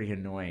I was pretty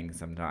annoying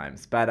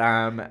sometimes. But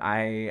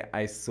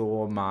I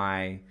saw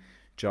my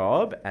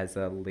job as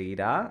a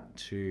leader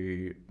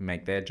to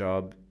make their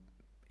job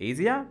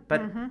easier,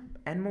 but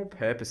and more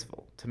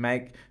purposeful, to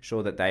make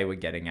sure that they were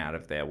getting out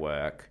of their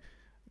work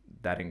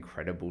that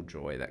incredible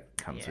joy that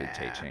comes with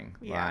teaching.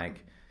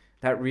 Like,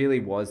 that really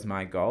was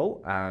my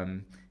goal.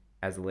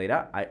 As a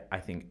leader, I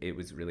think it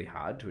was really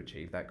hard to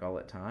achieve that goal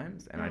at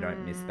times, and I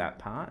don't miss that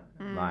part.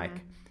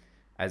 Like,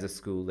 as a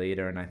school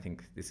leader, and I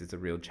think this is a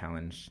real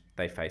challenge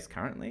they face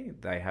currently,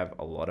 they have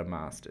a lot of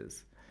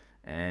masters,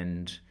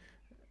 and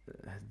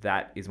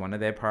that is one of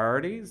their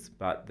priorities,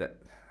 but that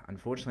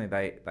unfortunately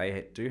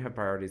they do have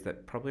priorities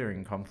that probably are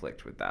in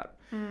conflict with that.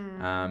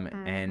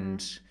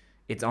 And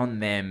it's on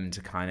them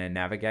to kind of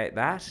navigate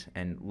that,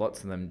 and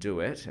lots of them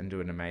do it and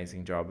do an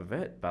amazing job of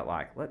it, but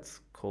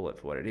let's call it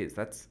for what it is.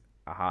 That's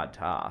a hard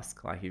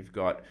task. Like, you've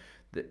got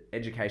the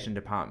education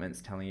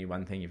departments telling you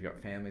one thing, you've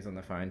got families on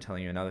the phone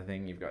telling you another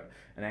thing, you've got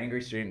an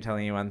angry student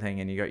telling you one thing,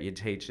 and you've got your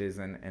teachers,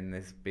 and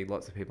there's be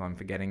lots of people I'm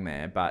forgetting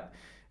there, but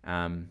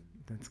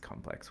that's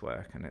complex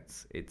work, and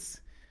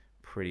it's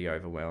pretty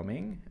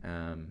overwhelming.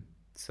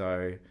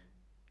 So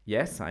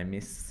yes, I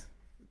miss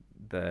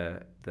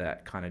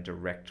that kind of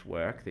direct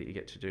work that you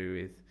get to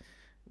do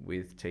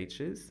with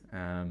teachers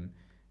and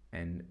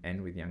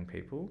with young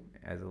people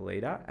as a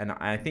leader. And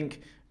I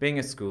think being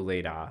a school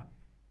leader,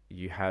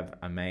 you have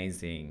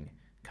amazing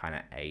kind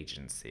of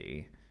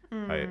agency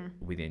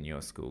within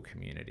your school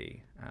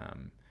community.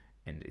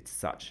 And it's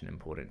such an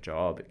important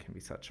job. It can be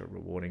such a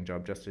rewarding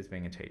job, just as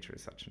being a teacher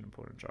is such an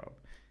important job.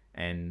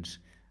 And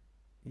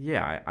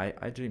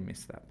I do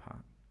miss that part.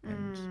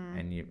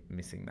 And you're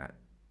missing that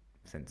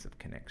sense of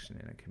connection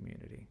in a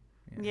community.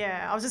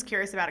 Yeah, I was just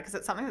curious about it because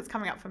it's something that's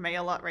coming up for me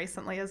a lot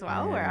recently as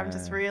well, where I'm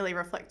just really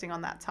reflecting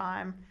on that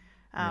time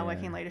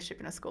working leadership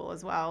in a school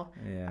as well.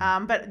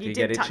 But you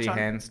did touch on... Do you get itchy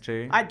hands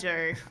too? I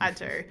do.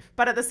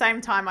 But at the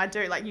same time, I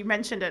do. Like, you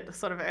mentioned it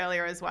sort of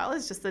earlier as well,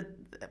 is just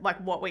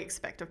what we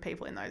expect of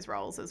people in those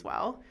roles as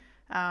well.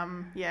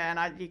 And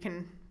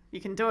you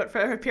can do it for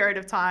a period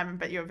of time,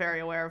 but you're very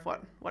aware of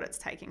what it's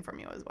taking from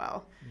you as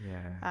well.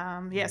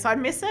 So I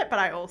miss it, but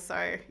I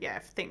also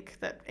think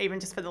that even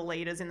just for the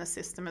leaders in the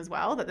system as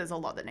well, that there's a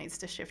lot that needs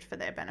to shift for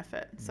their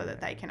benefit so that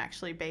they can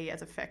actually be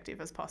as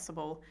effective as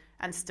possible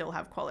and still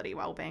have quality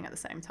wellbeing at the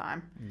same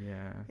time.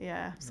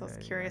 So I was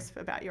curious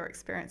about your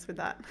experience with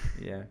that.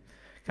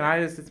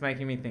 It's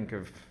making me think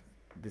of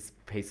this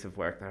piece of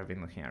work that I've been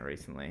looking at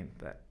recently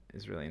that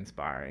is really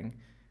inspiring.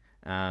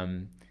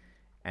 And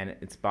I'm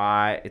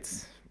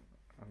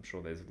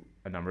sure there's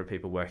a number of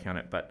people working on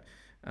it, but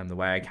the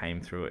way I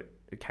came to it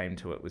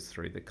was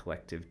through the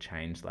Collective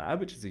Change Lab,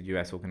 which is a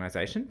US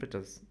organisation, but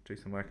does do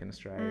some work in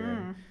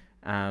Australia.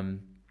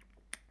 And,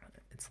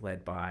 it's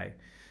led by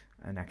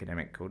an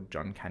academic called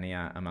John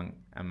Canier,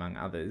 among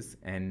others.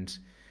 And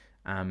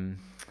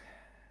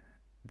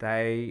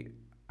they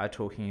are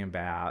talking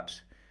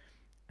about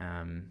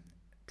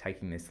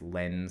taking this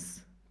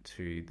lens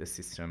to the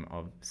system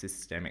of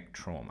systemic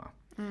trauma.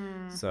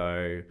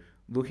 So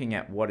looking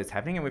at what is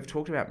happening, and we've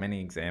talked about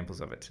many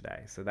examples of it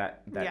today. So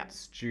that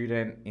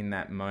student in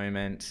that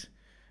moment,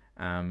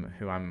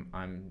 who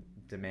I'm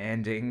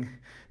demanding,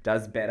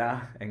 does better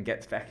and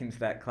gets back into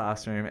that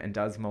classroom and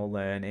does more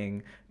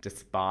learning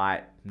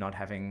despite not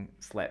having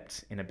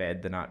slept in a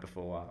bed the night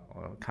before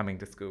or coming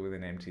to school with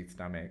an empty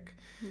stomach.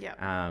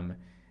 Yeah.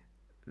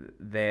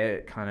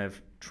 Their kind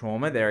of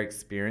trauma they're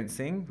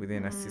experiencing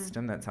within a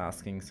system that's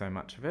asking so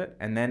much of it.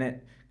 And then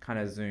it kind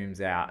of zooms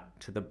out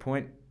to the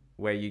point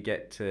where you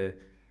get to,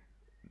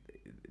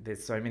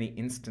 there's so many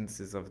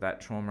instances of that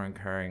trauma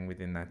occurring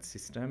within that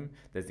system.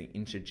 There's the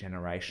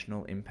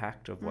intergenerational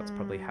impact of what's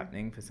probably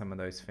happening for some of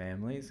those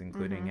families,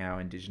 including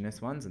our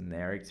Indigenous ones and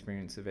their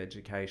experience of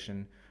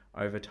education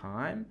over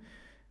time.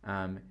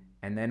 And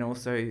then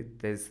also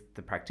there's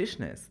the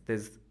practitioners.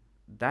 There's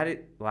that,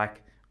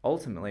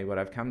 ultimately what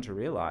I've come to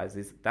realise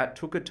is that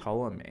took a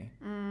toll on me.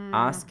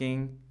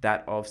 Asking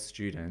that of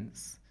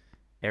students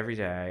every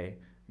day,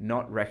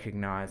 not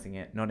recognising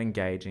it, not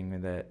engaging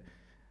with it,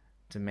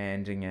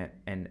 demanding it,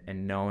 and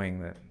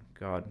knowing that,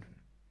 God,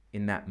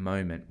 in that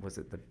moment,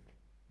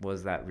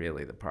 was that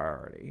really the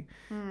priority?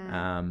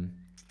 And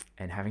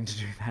having to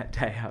do that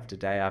day after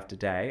day after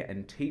day,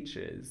 and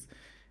teachers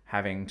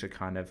having to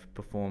kind of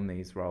perform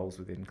these roles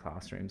within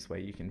classrooms where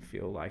you can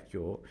feel like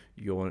you're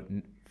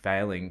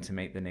failing to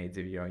meet the needs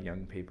of your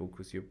young people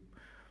because you're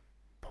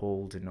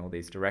pulled in all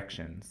these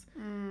directions.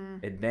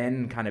 It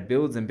then kind of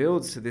builds and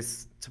builds to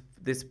this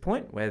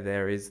point where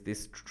there is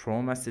this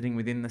trauma sitting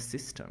within the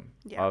system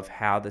of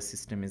how the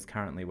system is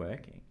currently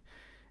working.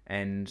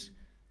 And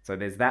so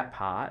there's that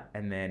part.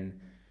 And then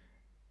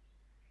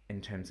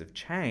in terms of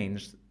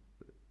change,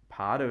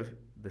 part of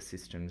the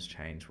system's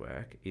change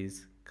work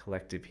is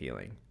collective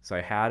healing.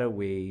 So how do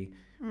we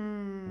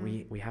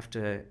have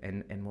to,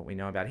 and what we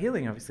know about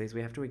healing obviously is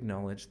we have to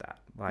acknowledge that,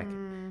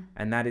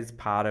 and that is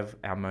part of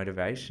our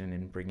motivation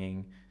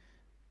in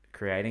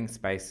creating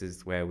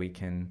spaces where we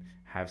can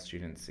have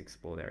students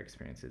explore their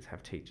experiences,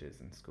 have teachers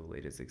and school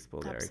leaders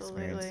explore their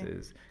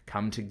experiences,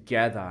 come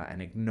together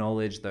and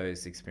acknowledge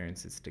those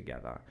experiences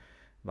together.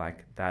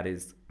 That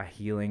is a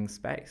healing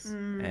space.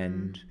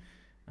 And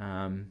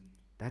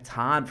that's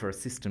hard for a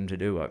system to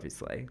do,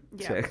 obviously,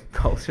 to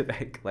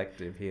cultivate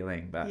collective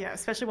healing. But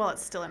especially while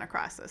it's still in a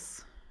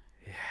crisis.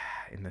 Yeah,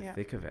 in the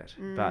thick of it.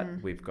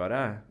 But we've got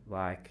to,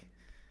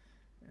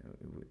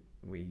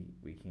 we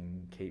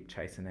can keep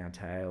chasing our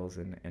tails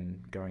and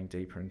going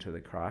deeper into the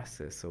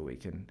crisis, or we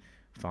can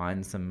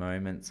find some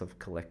moments of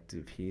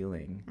collective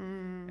healing.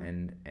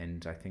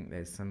 And I think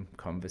there's some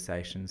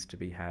conversations to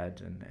be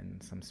had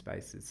and some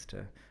spaces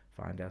to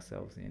find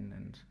ourselves in.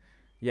 And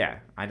yeah,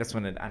 I just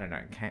wanted, I don't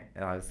know,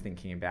 I was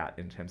thinking about,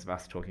 in terms of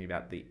us talking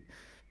about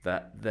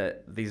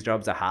these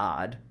jobs are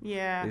hard.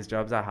 Yeah. These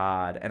jobs are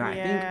hard. And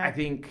I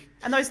think...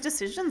 And those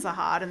decisions are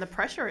hard and the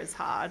pressure is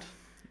hard.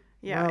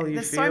 Yeah, well,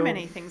 there's so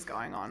many things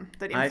going on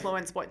that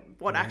influence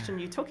what action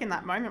you took in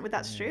that moment with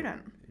that student.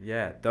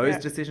 Yeah, those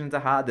decisions are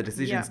hard. The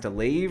decisions to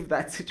leave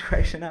that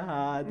situation are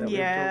hard that we've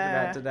talked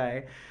about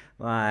today.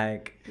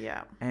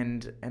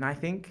 And I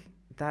think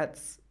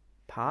that's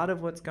part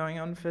of what's going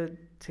on for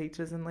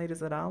teachers and leaders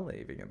that are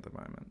leaving at the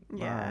moment.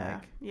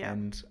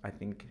 And I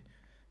think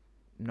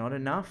not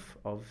enough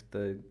of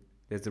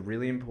there's a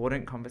really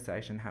important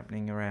conversation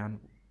happening around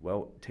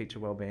teacher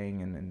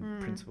wellbeing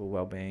and principal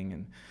wellbeing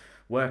and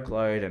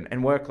workload,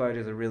 and workload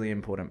is a really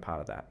important part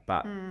of that.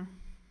 But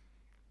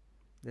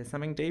there's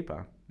something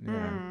deeper.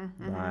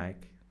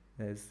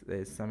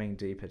 There's something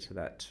deeper to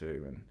that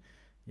too. And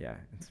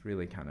it's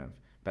really kind of,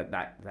 but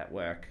that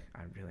work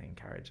I really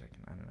encourage.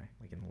 I don't know,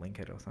 we can link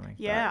it or something.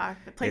 Yeah,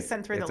 please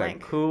send through the link.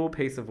 It's a cool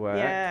piece of work,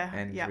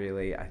 and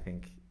really I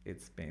think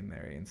it's been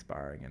very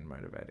inspiring and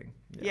motivating.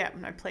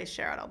 Please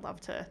share it. I'd love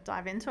to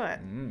dive into it.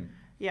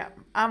 Yeah.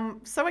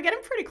 So we're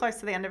getting pretty close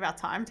to the end of our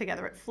time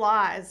together. It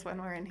flies when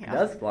we're in here. It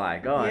does fly.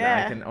 God,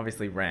 I can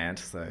obviously rant.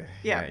 So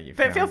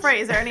but feel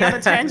free. Is there any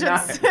other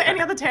tangents? Any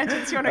other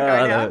tangents you want to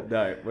go down?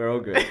 No, we're all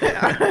good. All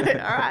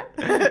right.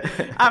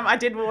 I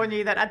did warn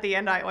you that at the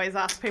end I always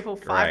ask people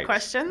 5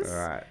 questions.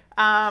 All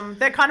right.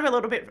 They're kind of a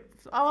little bit.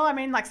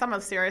 Some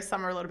are serious,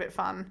 some are a little bit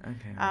fun.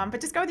 Okay. But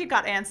just go with your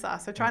gut answer.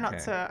 So try not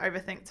to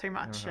overthink too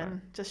much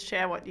and just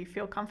share what you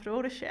feel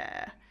comfortable to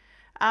share.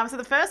 So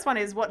the first one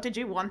is, what did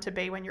you want to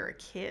be when you were a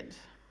kid?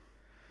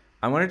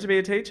 I wanted to be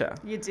a teacher.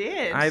 You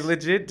did? I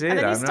legit did. And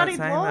then you I'm studied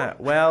not saying law? that.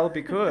 Well,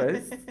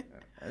 because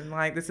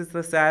this is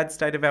the sad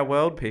state of our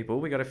world, people.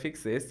 We got to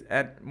fix this.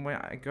 When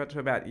I got to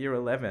about year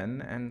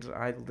 11, and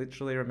I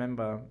literally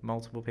remember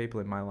multiple people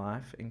in my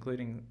life,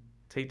 including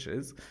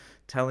teachers,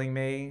 telling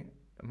me,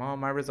 "Mom,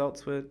 my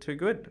results were too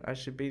good. I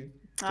should be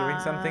doing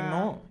something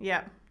more."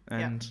 Yeah.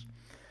 And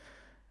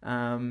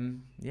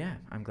I'm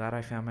glad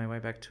I found my way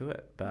back to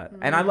it. But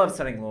and I love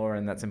studying law,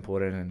 and that's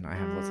important, and I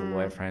have lots of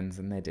lawyer friends,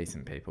 and they're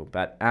decent people.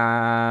 But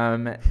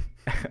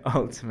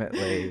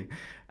ultimately,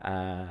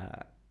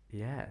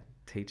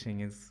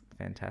 teaching is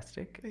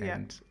fantastic, Yeah.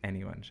 and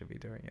anyone should be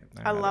doing it.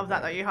 I love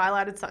that you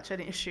highlighted such an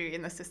issue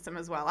in the system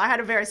as well. I had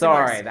a very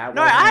similar Sorry, that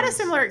No, I had a wasn't-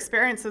 similar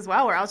experience as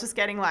well, where I was just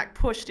getting like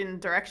pushed in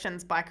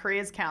directions by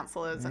careers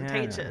counsellors and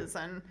Yeah. teachers,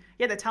 and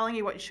they're telling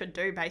you what you should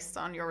do based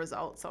on your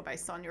results or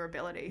based on your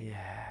ability.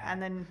 Yeah.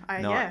 And then I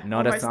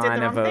Not a almost did sign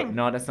the of wrong a thing.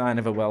 not a sign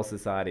of a well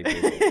society.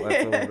 People.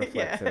 Let's all reflect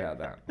Yeah. about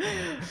that.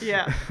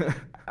 Yeah.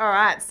 All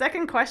right.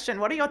 Second question.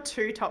 What are your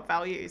 2 top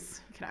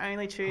values? You can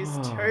only choose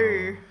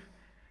 2.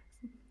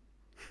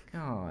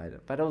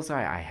 God, but also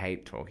I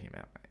hate talking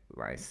about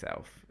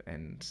myself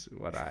and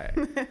what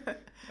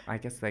I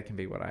guess they can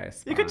be what I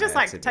aspire. You could just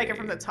to take be. it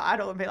from the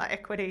title and be like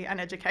equity and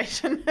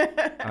education.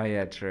 Oh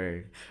yeah,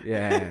 true.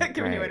 Yeah,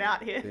 Giving you great. it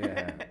out here.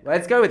 Yeah,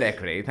 let's go with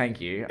equity. Thank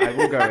you. I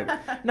will go with.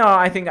 No,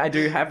 I think I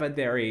do have a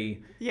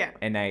very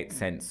innate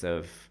sense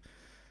of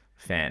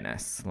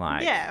fairness.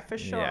 Like for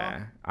sure.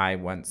 Yeah, I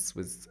once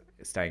was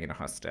staying in a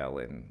hostel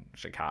in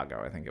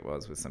Chicago, I think it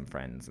was, with some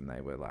friends, and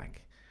they were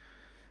like,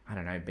 I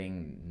don't know,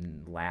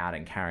 being loud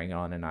and carrying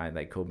on, and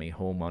they called me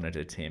hall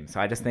monitor Tim. So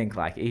I just think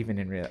like even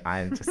in real,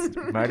 I'm just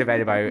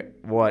motivated by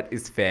what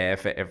is fair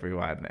for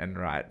everyone and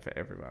right for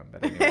everyone.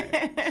 But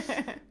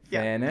anyway,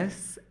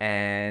 fairness,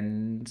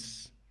 and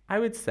I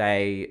would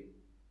say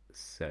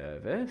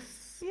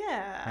service.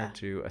 Yeah. I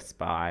do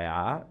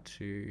aspire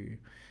to,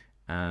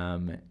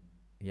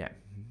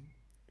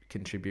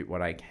 contribute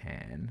what I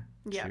can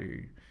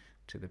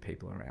to the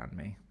people around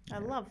me. I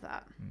love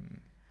that.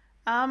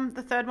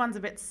 The third one's a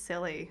bit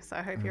silly, so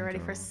I hope you're ready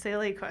for a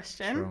silly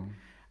question.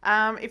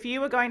 Sure. If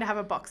you were going to have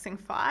a boxing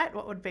fight,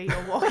 what would be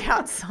your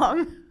walkout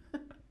song?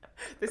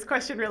 This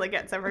question really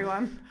gets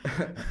everyone.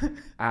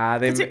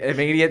 The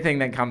immediate thing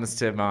that comes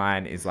to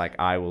mind is like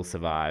 "I Will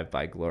Survive"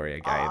 by Gloria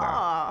Gaynor.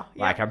 Oh,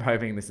 Like I'm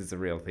hoping this is a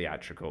real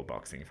theatrical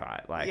boxing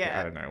fight. Like Yeah.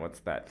 I don't know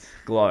what's that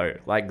glow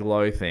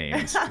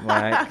themed.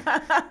 Like,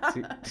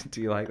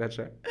 do you like that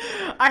show?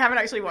 I haven't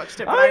actually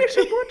watched it. But Oh, you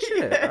should watch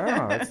it.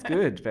 Oh, that's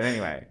good. But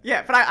anyway,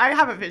 Yeah, but I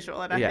have a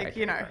visual, and I think,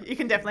 okay, right. you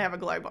can definitely have a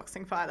glow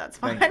boxing fight. That's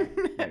fine.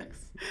 Thanks.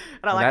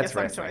 But I like your that's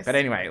song wrestling. choice. But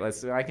anyway,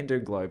 I can do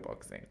glow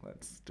boxing.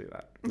 Let's do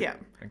that. Yeah.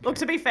 Okay. Look,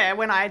 to be fair,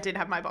 when I did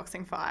have my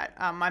boxing fight,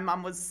 my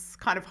mum was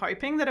kind of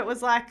hoping that it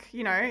was like,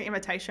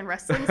 imitation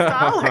wrestling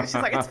style. Like, she's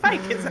like, it's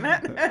fake, isn't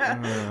it?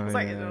 I was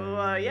like,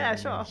 yeah,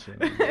 sure.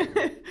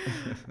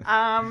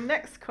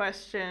 Next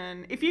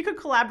question. If you could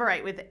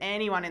collaborate with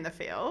anyone in the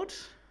field,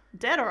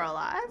 dead or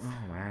alive,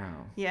 Oh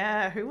wow.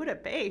 who would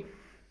it be?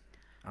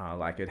 Oh,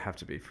 like it'd have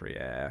to be free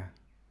air.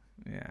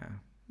 Yeah.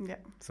 Yeah.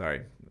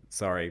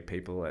 Sorry,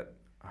 people at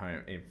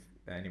home.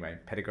 Anyway,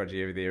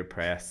 pedagogy of the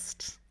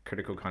oppressed,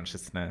 critical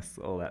consciousness,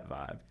 all that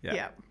vibe.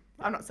 Yeah.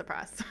 I'm not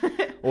surprised.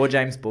 Or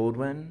James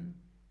Baldwin,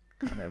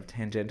 kind of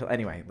tangential.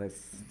 Anyway, let's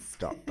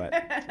stop. But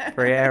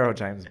free air or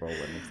James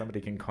Baldwin, if somebody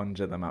can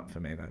conjure them up for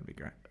me, that'd be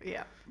great.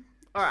 Yeah.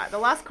 All right. The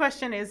last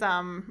question is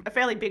a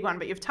fairly big one,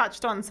 but you've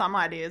touched on some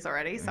ideas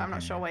already, so I'm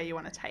not sure where you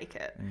want to take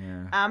it.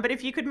 Yeah. But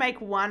if you could make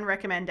one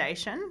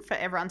recommendation for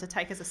everyone to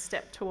take as a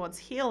step towards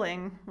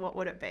healing, what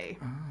would it be?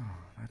 Oh,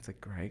 that's a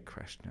great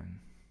question.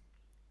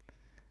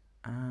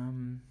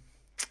 Really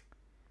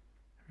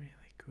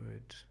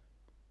good.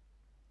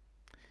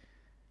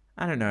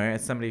 I don't know,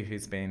 as somebody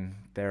who's been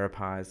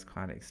therapized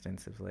quite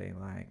extensively,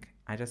 like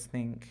I just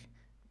think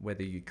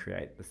whether you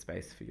create the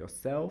space for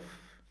yourself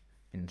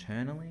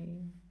internally,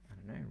 I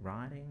don't know,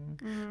 writing,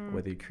 or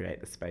whether you create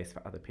the space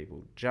for other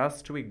people,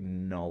 just to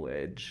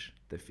acknowledge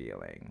the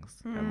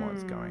feelings and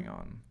what's going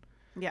on.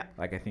 Yeah.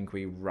 Like I think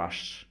we want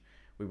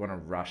to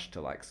rush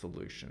to like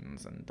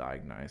solutions and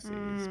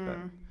diagnoses, but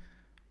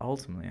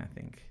ultimately I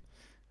think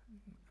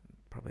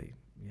probably,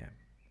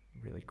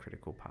 really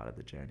critical part of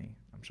the journey.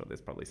 I'm sure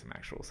there's probably some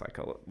actual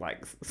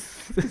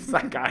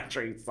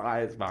psychiatry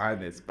science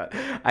behind this, but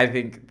I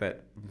think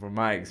that from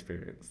my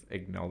experience,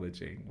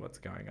 acknowledging what's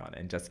going on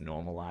and just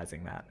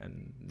normalizing that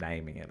and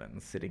naming it and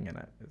sitting in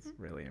it is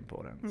really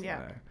important.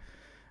 Yeah.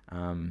 So,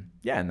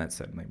 and that's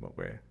certainly what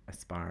we're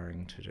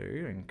aspiring to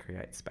do and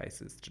create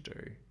spaces to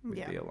do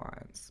with the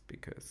Alliance,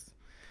 because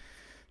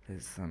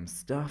there's some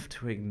stuff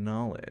to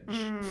acknowledge.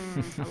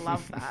 I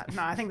love that.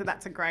 No, I think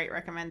that's a great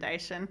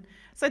recommendation.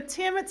 So,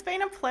 Tim, it's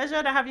been a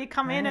pleasure to have you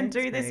come in and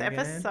do this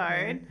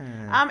episode.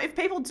 If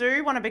people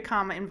do want to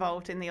become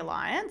involved in the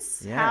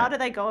Alliance, how do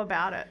they go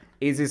about it?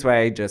 Easiest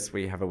way,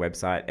 we have a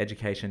website,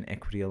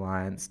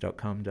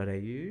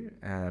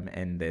 educationequityalliance.com.au,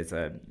 and there's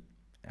a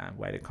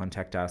way to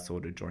contact us or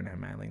to join our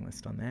mailing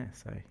list on there.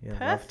 So,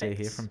 love to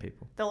hear from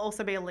people. There'll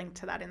also be a link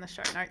to that in the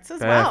show notes as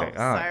well.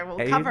 So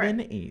we'll cover it.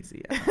 Even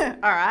easier.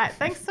 All right.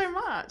 Thanks so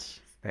much.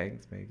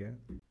 Thanks, Megan.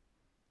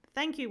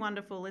 Thank you,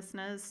 wonderful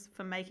listeners,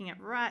 for making it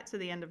right to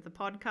the end of the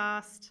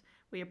podcast.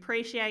 We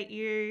appreciate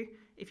you.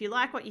 If you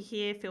like what you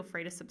hear, feel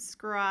free to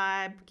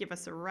subscribe, give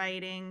us a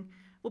rating.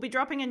 We'll be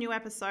dropping a new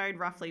episode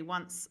roughly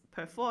once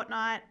per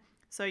fortnight,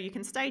 so you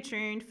can stay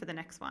tuned for the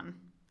next one.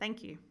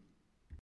 Thank you.